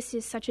St. Louis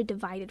is such a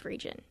divided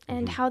region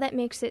and how that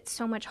makes it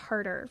so much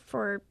harder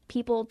for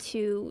people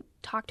to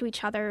talk to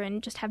each other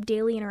and just have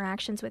daily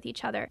interactions with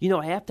each other. You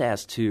know, I have to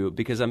ask, too,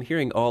 because I'm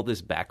hearing all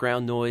this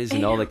background noise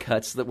and all the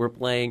cuts that we're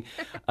playing.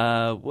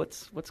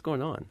 What's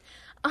going on?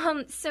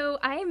 So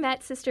I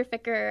met Sister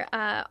Ficker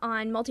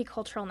on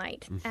Multicultural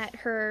Night at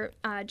her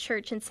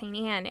church in St.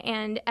 Anne,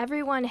 and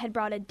everyone had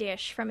brought a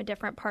dish from a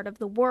different part of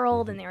the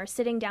world, and they were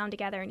sitting down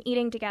together and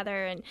eating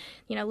together, and,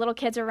 you know, little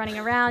kids are running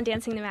around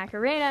dancing the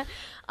Macarena.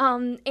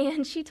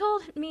 And she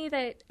told me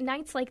that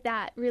nights like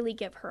that really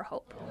give her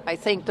hope. I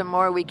think the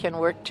more we can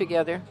work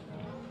together,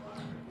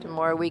 the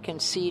more we can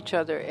see each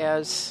other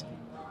as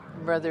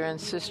brother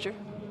and sister,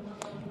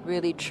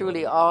 really,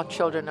 truly all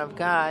children of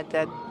God,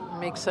 that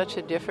makes such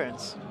a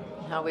difference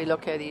in how we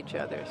look at each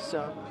other.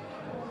 So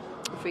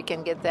if we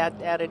can get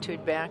that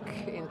attitude back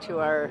into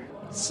our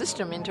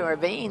system, into our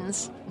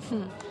veins,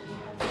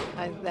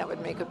 that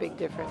would make a big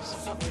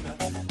difference.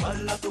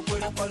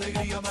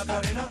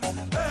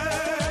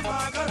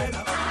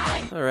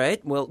 All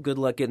right. Well, good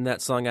luck getting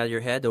that song out of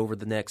your head over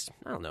the next,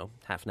 I don't know,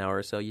 half an hour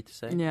or so, you'd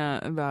say? Yeah,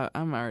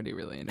 I'm already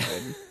really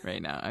annoyed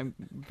right now. I'm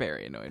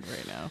very annoyed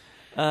right now.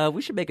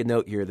 We should make a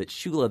note here that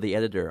Shula, the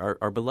editor,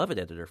 our beloved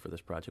editor for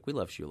this project, we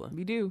love Shula.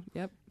 We do,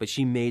 yep. But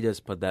she made us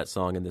put that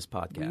song in this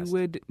podcast.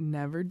 We would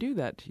never do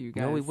that to you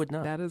guys. No, we would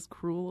not. That is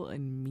cruel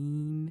and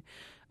mean.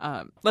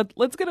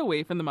 Let's get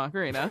away from the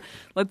Macarena.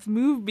 Let's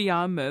move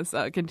beyond this,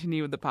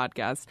 continue with the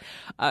podcast.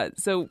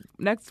 So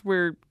next,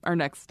 our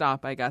next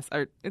stop, I guess.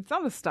 It's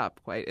not a stop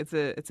quite. It's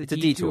a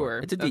detour.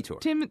 It's a detour.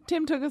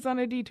 Tim took us on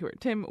a detour.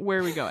 Tim, where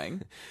are we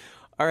going?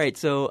 All right,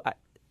 so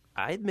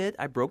I admit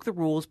I broke the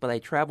rules, but I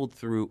traveled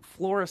through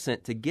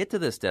Florissant to get to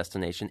this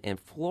destination, and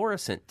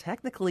Florissant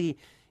technically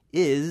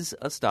is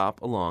a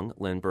stop along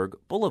Lindbergh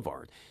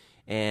Boulevard.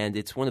 And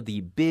it's one of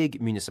the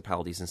big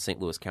municipalities in St.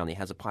 Louis County. It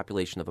has a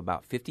population of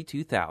about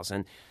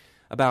 52,000.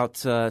 About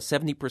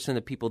 70%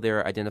 of people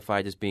there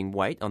identified as being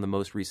white on the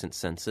most recent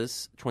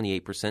census.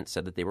 28%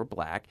 said that they were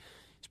black.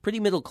 It's pretty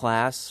middle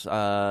class.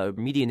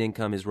 Median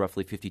income is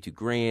roughly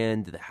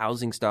 $52,000. The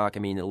housing stock,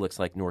 it looks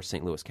like North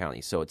St. Louis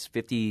County. So it's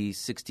 50s,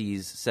 60s,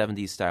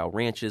 70s style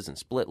ranches and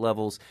split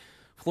levels.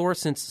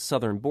 Florissant's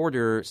southern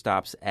border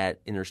stops at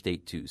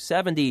Interstate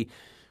 270,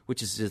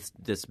 which is just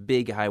this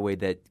big highway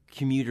that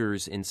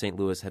commuters in St.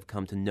 Louis have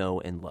come to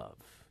know and love.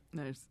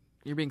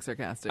 You're being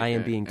sarcastic. I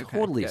am being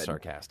totally good.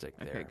 sarcastic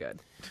there. Okay, good.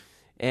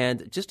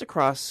 And just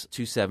across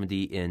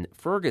 270 in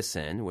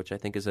Ferguson, which I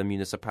think is a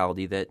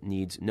municipality that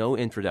needs no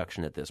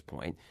introduction at this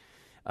point,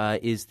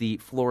 is the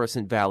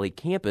Florissant Valley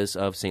campus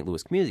of St.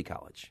 Louis Community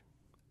College.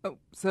 Oh,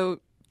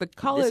 so the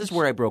college... This is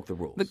where I broke the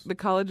rules. The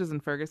college is in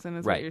Ferguson,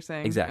 is right, what you're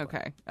saying? Exactly.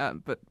 Okay,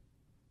 but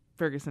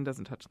Ferguson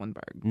doesn't touch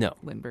Lindbergh. No.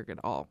 Lindbergh at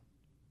all.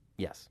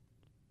 Yes.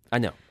 I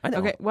know.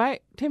 Okay,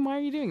 Tim, why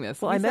are you doing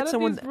this? Well, I met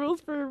someone... these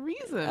rules for a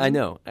reason. I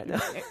know.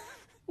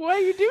 Why are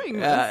you doing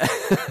this?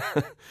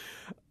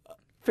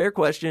 Fair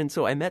question.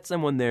 So I met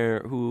someone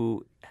there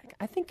who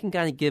I think can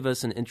kind of give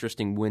us an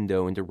interesting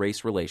window into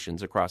race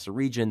relations across a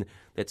region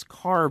that's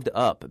carved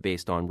up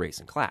based on race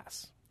and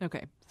class.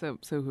 Okay, so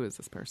who is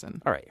this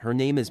person? All right, her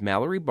name is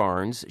Mallory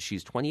Barnes.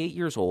 She's 28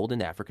 years old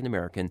and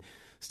African-American,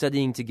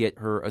 studying to get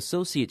her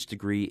associate's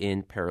degree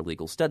in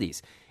paralegal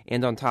studies.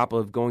 And on top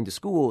of going to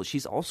school,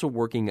 she's also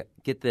working,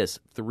 get this,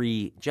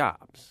 3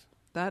 jobs.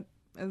 That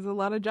is a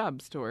lot of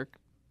jobs to work.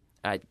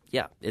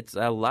 Yeah, it's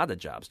a lot of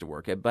jobs to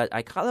work at. But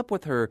I caught up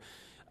with her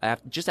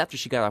just after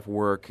she got off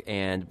work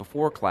and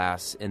before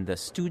class in the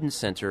student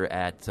center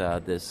at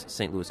this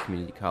St. Louis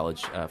Community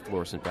College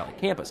Florissant Valley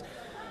campus.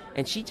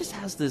 And she just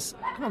has this,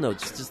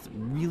 just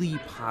really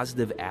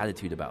positive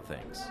attitude about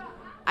things.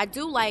 I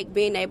do like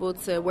being able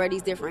to wear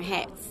these different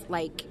hats.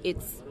 Like,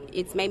 it's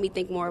made me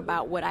think more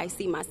about what I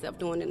see myself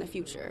doing in the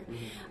future.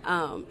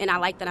 And I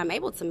like that I'm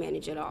able to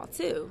manage it all,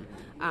 too.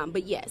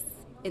 But yes,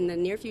 in the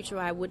near future,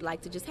 I would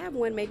like to just have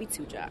 1, maybe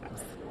 2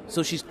 jobs.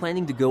 So she's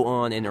planning to go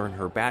on and earn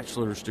her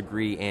bachelor's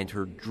degree, and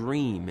her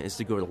dream is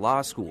to go to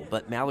law school.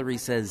 But Mallory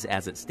says,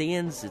 as it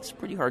stands, it's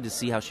pretty hard to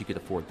see how she could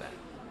afford that.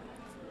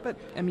 But,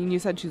 you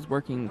said she's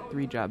working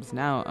 3 jobs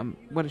now.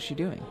 What is she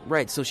doing?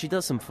 Right, so she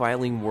does some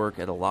filing work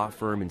at a law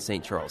firm in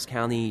St. Charles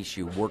County.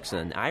 She works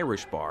at an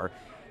Irish bar.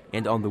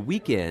 And on the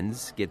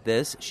weekends, get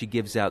this, she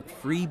gives out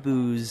free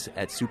booze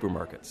at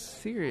supermarkets.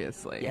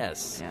 Seriously?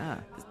 Yes. Yeah.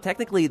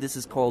 Technically, this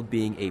is called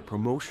being a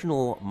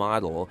promotional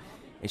model.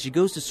 And she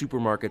goes to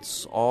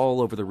supermarkets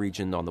all over the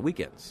region on the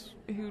weekends.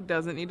 Who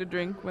doesn't need a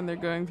drink when they're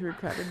going through a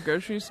crowded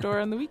grocery store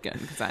on the weekend?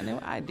 Because I know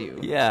I do.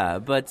 Yeah,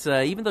 but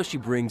even though she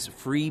brings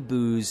free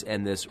booze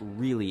and this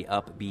really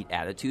upbeat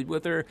attitude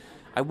with her,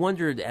 I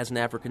wondered, as an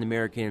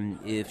African-American,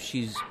 if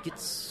she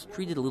gets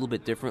treated a little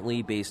bit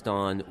differently based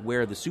on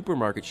where the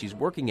supermarket she's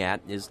working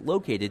at is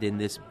located in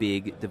this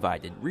big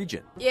divided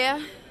region.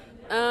 Yeah.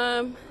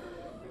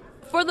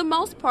 For the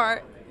most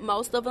part,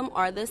 most of them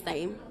are the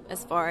same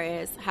as far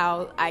as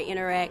how I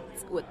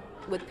interact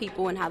with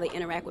people and how they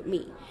interact with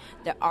me.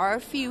 There are a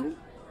few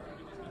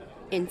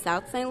in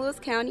South St. Louis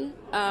County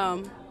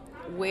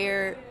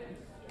where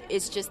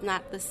it's just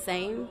not the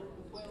same.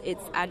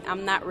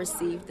 I'm not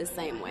received the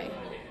same way.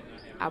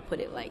 I'll put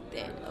it like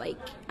that. Like,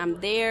 I'm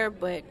there,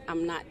 but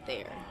I'm not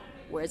there.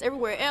 Whereas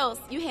everywhere else,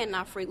 you handing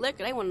out free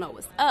liquor, they want to know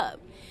what's up.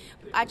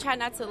 I try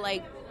not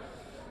to,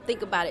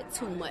 think about it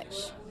too much.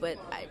 But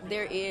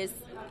there is,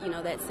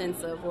 that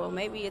sense of, well,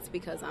 maybe it's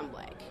because I'm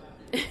black.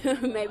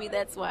 Maybe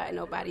that's why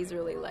nobody's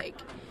really,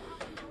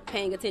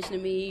 paying attention to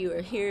me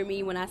or hearing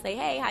me when I say,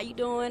 hey, how you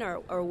doing,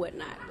 or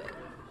whatnot. But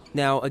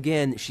now,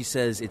 again, she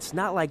says it's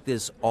not like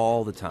this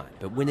all the time,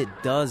 but when it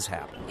does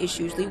happen, it's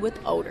usually with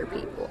older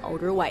people,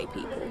 older white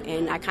people.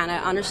 And I kind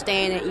of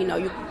understand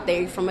that,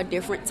 they're from a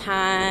different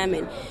time.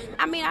 And,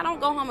 I don't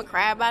go home and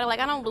cry about it.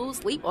 I don't lose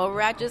sleep over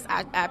it.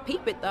 I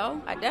peep it,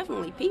 though. I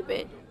definitely peep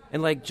it.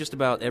 And like just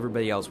about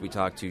everybody else we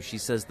talk to, she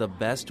says the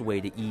best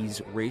way to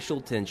ease racial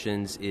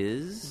tensions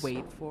is...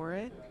 Wait for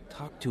it.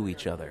 Talk to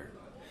each other.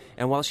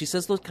 And while she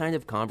says those kind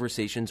of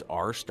conversations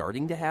are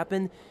starting to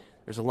happen,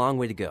 there's a long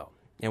way to go.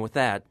 And with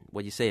that,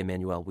 what do you say,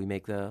 Emmanuel? We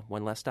make the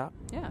one last stop?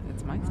 Yeah,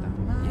 it's my stop.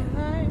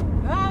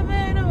 I've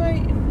been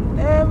waiting,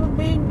 there will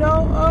be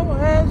no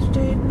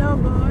hesitation, no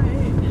boy.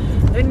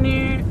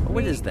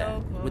 What is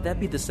that? Would that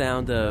be the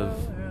sound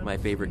of my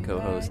favorite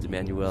co-host,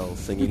 Emmanuel,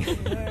 singing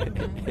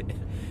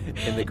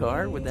in the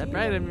car? Would that be?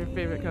 Right, I'm your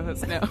favorite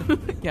co-host now.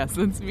 Yes,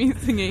 that's me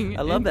singing.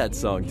 I love that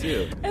song,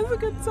 too. It's a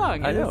good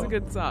song. I know. It's a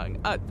good song.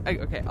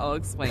 Okay, I'll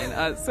explain.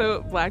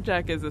 So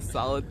Blackjack is a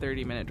solid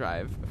 30-minute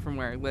drive from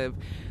where I live.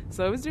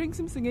 So I was doing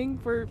some singing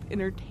for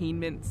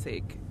entertainment's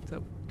sake.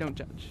 So don't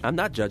judge. I'm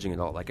not judging at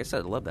all. Like I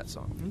said, I love that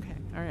song. Okay,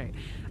 all right.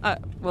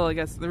 Well, I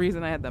guess the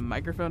reason I had the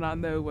microphone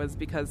on, though, was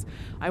because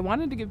I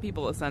wanted to give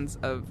people a sense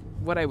of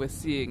what I was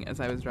seeing as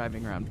I was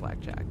driving around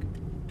Blackjack.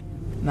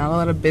 Not a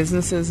lot of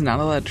businesses, not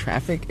a lot of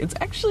traffic. It's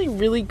actually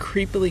really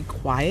creepily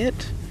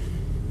quiet.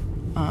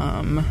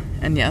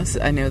 And yes,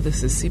 I know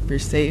this is super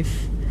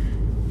safe.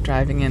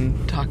 Driving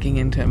and talking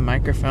into a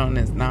microphone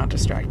is not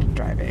distracted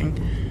driving.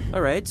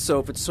 All right, so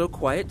if it's so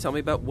quiet, tell me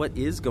about what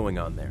is going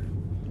on there.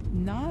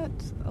 Not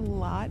a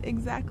lot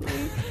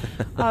exactly.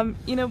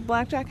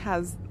 Blackjack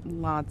has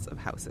lots of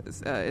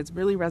houses. It's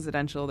really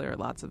residential. There are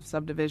lots of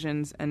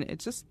subdivisions, and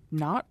it's just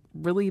not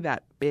really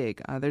that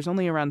big. There's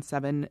only around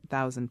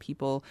 7,000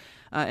 people,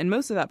 and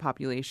most of that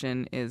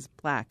population is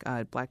black.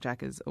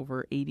 Blackjack is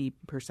over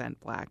 80%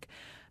 black.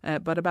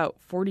 But about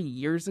 40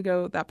 years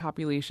ago, that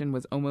population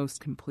was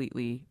almost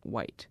completely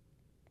white.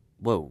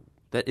 Whoa.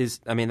 That's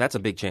a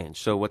big change.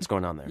 So what's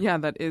going on there? Yeah,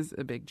 that is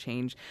a big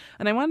change.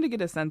 And I wanted to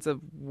get a sense of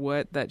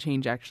what that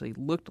change actually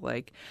looked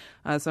like.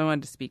 So I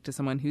wanted to speak to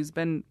someone who's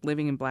been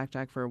living in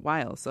Blackjack for a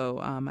while. So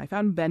I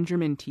found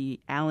Benjamin T.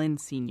 Allen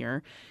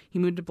Sr. He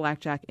moved to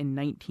Blackjack in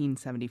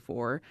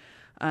 1974.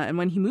 And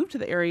when he moved to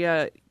the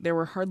area, there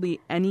were hardly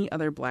any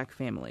other black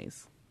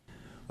families.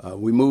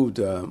 We moved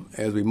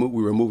as we moved.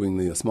 We were moving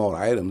the small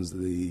items.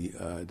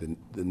 The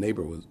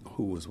neighbor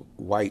who was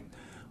white.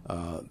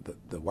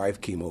 The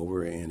wife came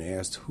over and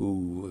asked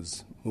who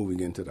was moving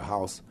into the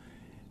house,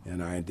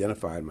 and I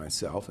identified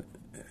myself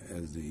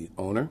as the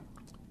owner.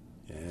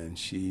 And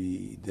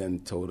she then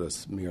told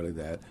us merely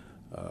that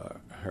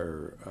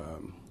her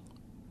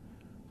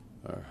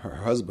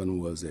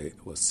husband was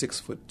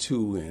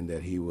 6'2" and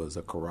that he was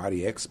a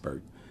karate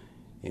expert.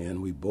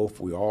 And we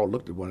all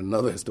looked at one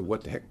another as to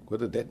what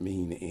did that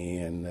mean,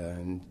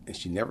 and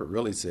she never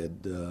really said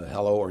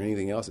hello or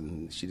anything else,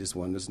 and she just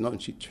wanted us to know,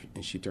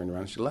 and she turned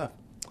around and she left.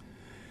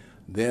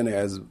 Then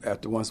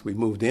once we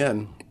moved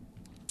in,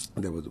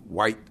 there was a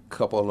white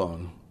couple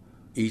on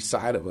each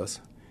side of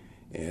us,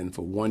 and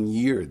for 1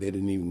 year they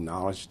didn't even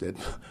acknowledge that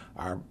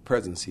our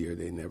presence here.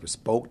 They never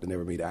spoke, they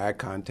never made eye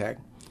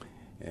contact,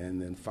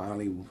 and then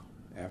finally,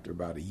 after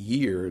about a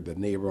year, the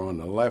neighbor on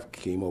the left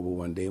came over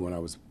one day when I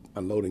was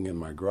unloading in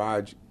my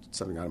garage,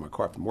 something out of my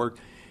car from work,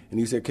 and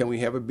he said, "Can we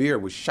have a beer?"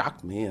 Which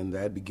shocked me, and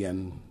that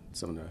began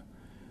some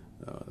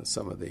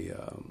of the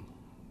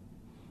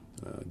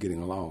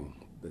getting along.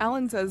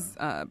 Allen says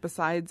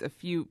besides a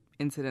few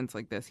incidents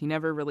like this, he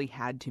never really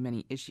had too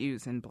many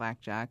issues in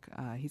Blackjack.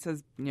 He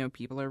says,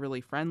 people are really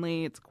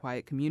friendly. It's a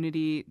quiet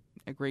community,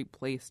 a great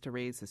place to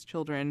raise his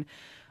children.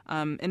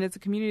 And it's a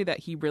community that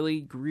he really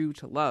grew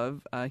to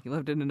love. He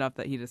loved it enough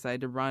that he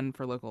decided to run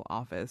for local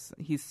office.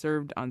 He's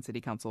served on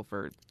city council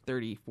for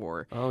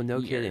 34 Oh, no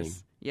years. kidding.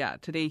 Yeah,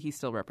 today he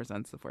still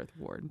represents the 4th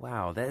Ward.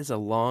 Wow, that is a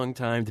long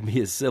time to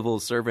be a civil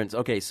servant.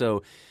 Okay,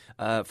 so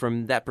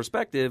from that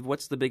perspective,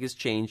 what's the biggest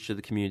change to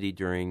the community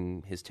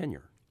during his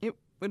tenure? It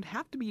would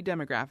have to be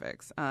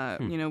demographics,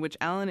 which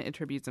Allen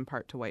attributes in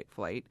part to white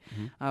flight.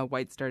 Mm-hmm.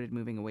 Whites started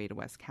moving away to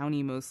West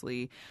County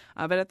mostly.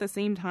 But at the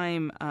same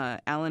time,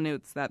 Allen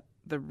notes that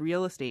the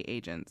real estate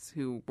agents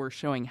who were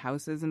showing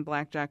houses in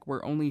Blackjack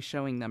were only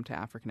showing them to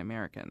African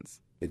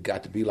Americans. It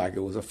got to be like it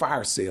was a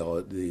fire sale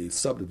at the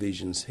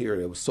subdivisions here.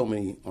 There was so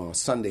many on a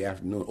Sunday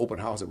afternoon open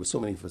house. There were so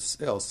many for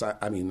sale.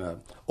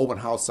 Open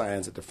house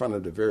signs at the front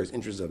of the various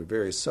entrances of the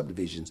various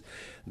subdivisions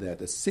that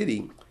the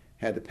city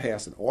had to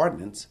pass an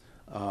ordinance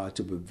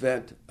to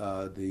prevent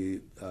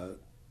the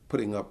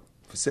putting up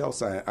for sale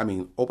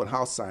open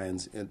house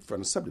signs in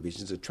front of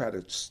subdivisions to try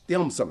to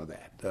stem some of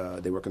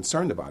that. They were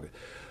concerned about it.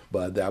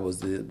 But that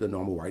was the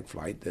normal white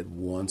flight that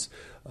once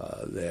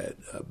that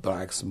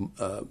blacks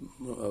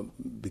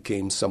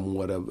became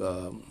somewhat of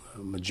a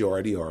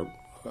majority or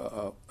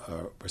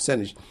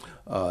percentage,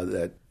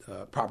 that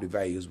property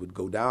values would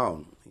go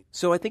down.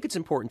 So I think it's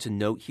important to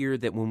note here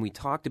that when we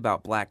talked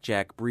about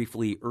Blackjack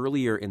briefly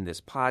earlier in this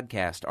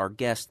podcast, our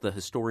guest, the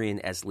historian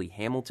Esley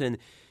Hamilton,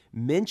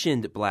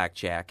 mentioned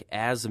Blackjack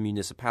as a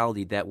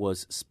municipality that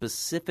was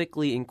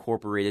specifically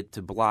incorporated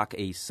to block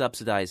a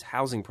subsidized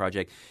housing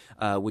project,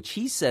 which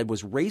he said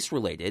was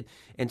race-related.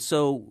 And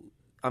so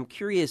I'm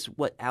curious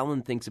what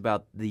Allen thinks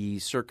about the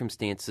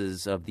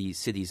circumstances of the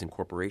city's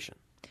incorporation.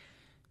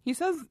 He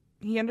says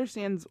he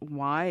understands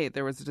why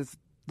there was this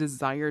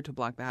desire to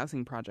block the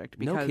housing project.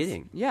 Because, no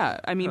kidding. Yeah,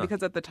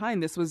 because at the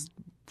time, this was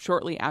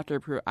shortly after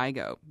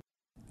Pruitt-Igoe.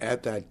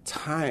 At that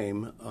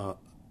time,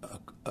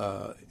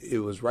 it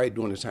was right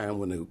during the time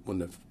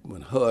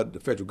when HUD, the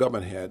federal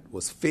government,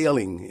 was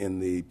failing in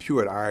the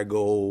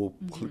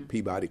Pruitt-Igoe,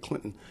 Peabody,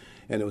 Clinton,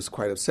 and it was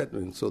quite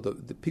upsetting. So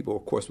the people,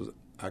 of course,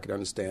 I could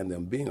understand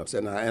them being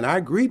upset, and I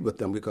agreed with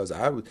them because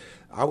I would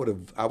have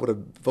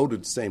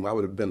voted the same. I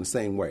would have been the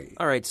same way.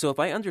 All right. So if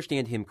I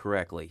understand him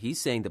correctly,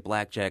 he's saying that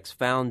Blackjack's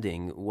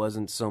founding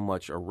wasn't so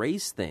much a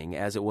race thing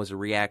as it was a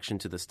reaction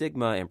to the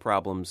stigma and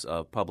problems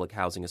of public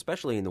housing,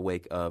 especially in the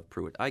wake of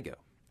Pruitt-Igoe.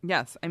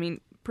 Yes,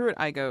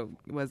 Pruitt-Igoe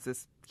was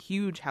this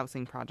huge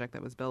housing project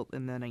that was built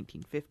in the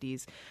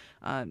 1950s,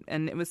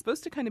 and it was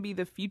supposed to kind of be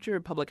the future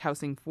of public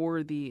housing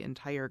for the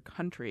entire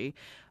country,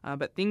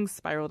 but things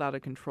spiraled out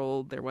of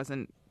control. There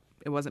wasn't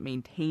it wasn't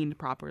maintained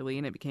properly,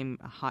 and it became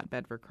a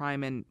hotbed for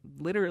crime, and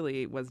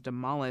literally was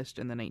demolished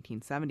in the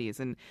 1970s.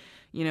 And,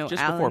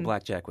 just before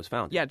Blackjack was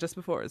founded. Yeah, just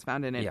before it was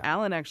founded. And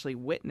Alan actually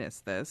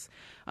witnessed this.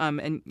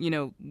 And,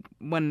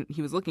 when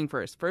he was looking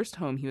for his first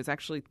home, he was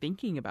actually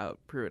thinking about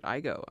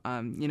Pruitt-Igoe.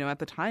 At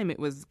the time, it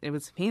was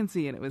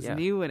fancy and it was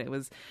new, and it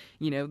was,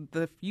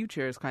 the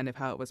future is kind of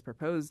how it was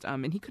proposed.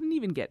 And he couldn't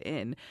even get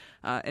in.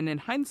 And in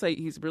hindsight,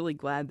 he's really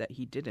glad that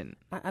he didn't.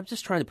 I'm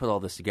just trying to put all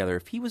this together.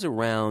 If he was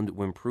around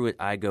when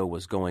Pruitt-Igoe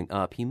was going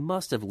up, he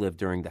must have lived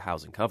during the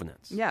housing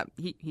covenants. Yeah,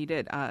 he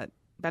did.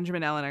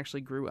 Benjamin Allen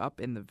actually grew up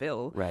in the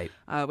Ville, right,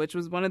 which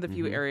was one of the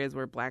few areas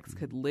where blacks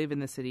could live in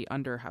the city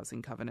under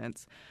housing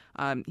covenants.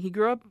 He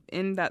grew up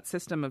in that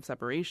system of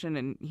separation,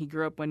 and he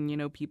grew up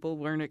when, people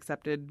weren't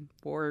accepted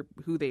for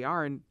who they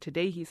are. And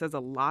today he says a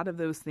lot of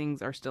those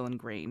things are still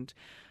ingrained.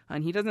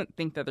 And he doesn't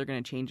think that they're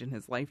going to change in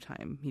his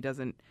lifetime. He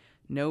doesn't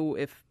know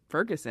if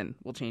Ferguson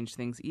will change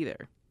things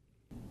either.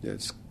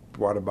 It's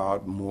brought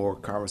about more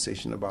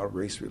conversation about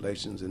race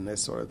relations and that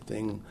sort of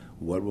thing.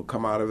 What will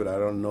come out of it, I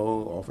don't know.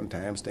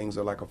 Oftentimes things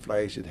are like a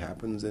flash. It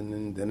happens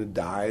and then it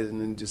dies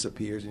and then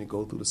disappears, and you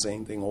go through the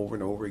same thing over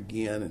and over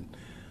again.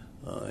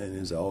 And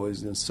there's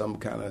always some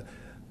kind of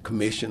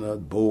commission or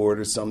board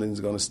or something that's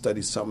going to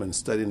study something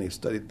and they've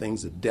studied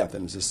things to death,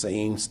 and it's the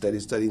same study.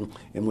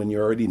 And when you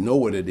already know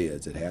what it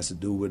is, it has to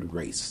do with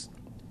race,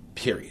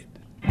 period.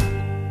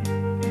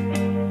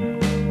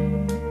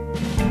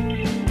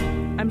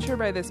 I'm sure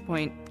by this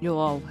point you'll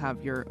all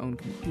have your own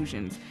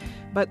conclusions,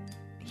 but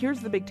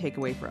here's the big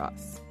takeaway for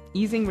us.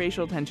 Easing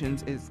racial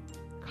tensions is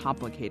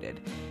complicated,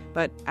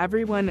 but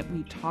everyone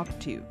we talked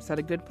to said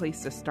a good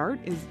place to start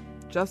is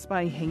just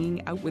by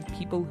hanging out with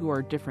people who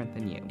are different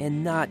than you.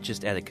 And not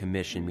just at a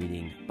commission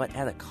meeting, but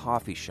at a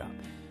coffee shop.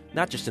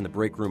 Not just in the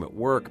break room at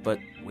work, but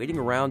waiting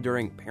around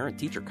during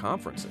parent-teacher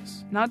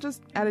conferences. Not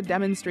just at a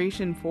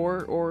demonstration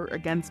for or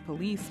against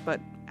police,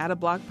 but at a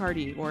block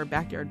party or a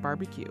backyard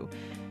barbecue.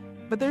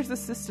 But there's a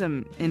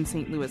system in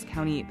St. Louis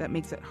County that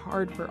makes it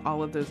hard for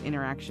all of those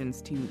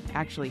interactions to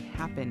actually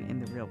happen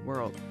in the real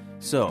world.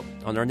 So,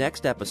 on our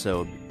next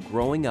episode,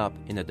 Growing Up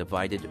in a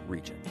Divided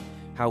Region,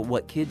 how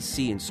what kids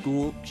see in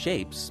school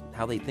shapes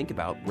how they think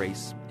about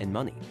race and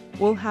money.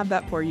 We'll have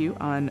that for you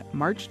on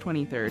March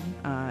 23rd,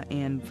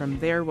 and from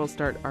there we'll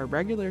start our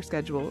regular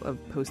schedule of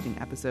posting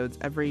episodes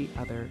every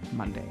other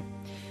Monday.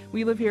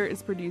 We Live Here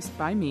is produced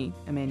by me,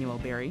 Emmanuel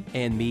Berry.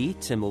 And me,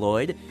 Tim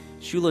Lloyd.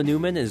 Shula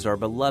Newman is our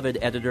beloved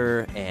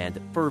editor and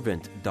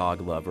fervent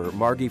dog lover.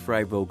 Margie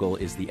Frey-Vogel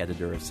is the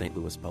editor of St.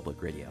 Louis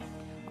Public Radio.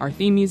 Our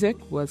theme music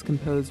was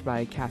composed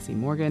by Cassie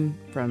Morgan.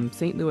 From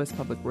St. Louis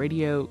Public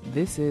Radio,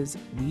 this is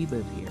We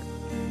Live Here.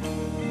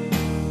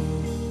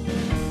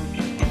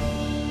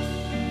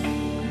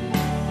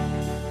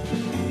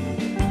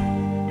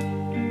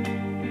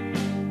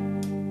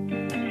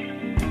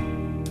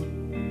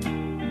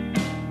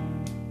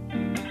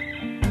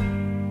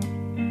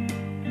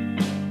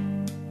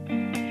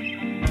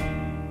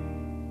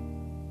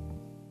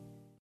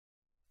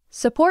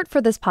 Support for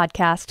this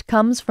podcast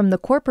comes from the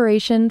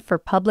Corporation for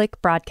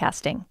Public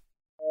Broadcasting.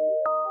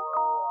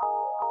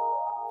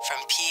 From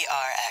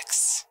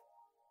PRX.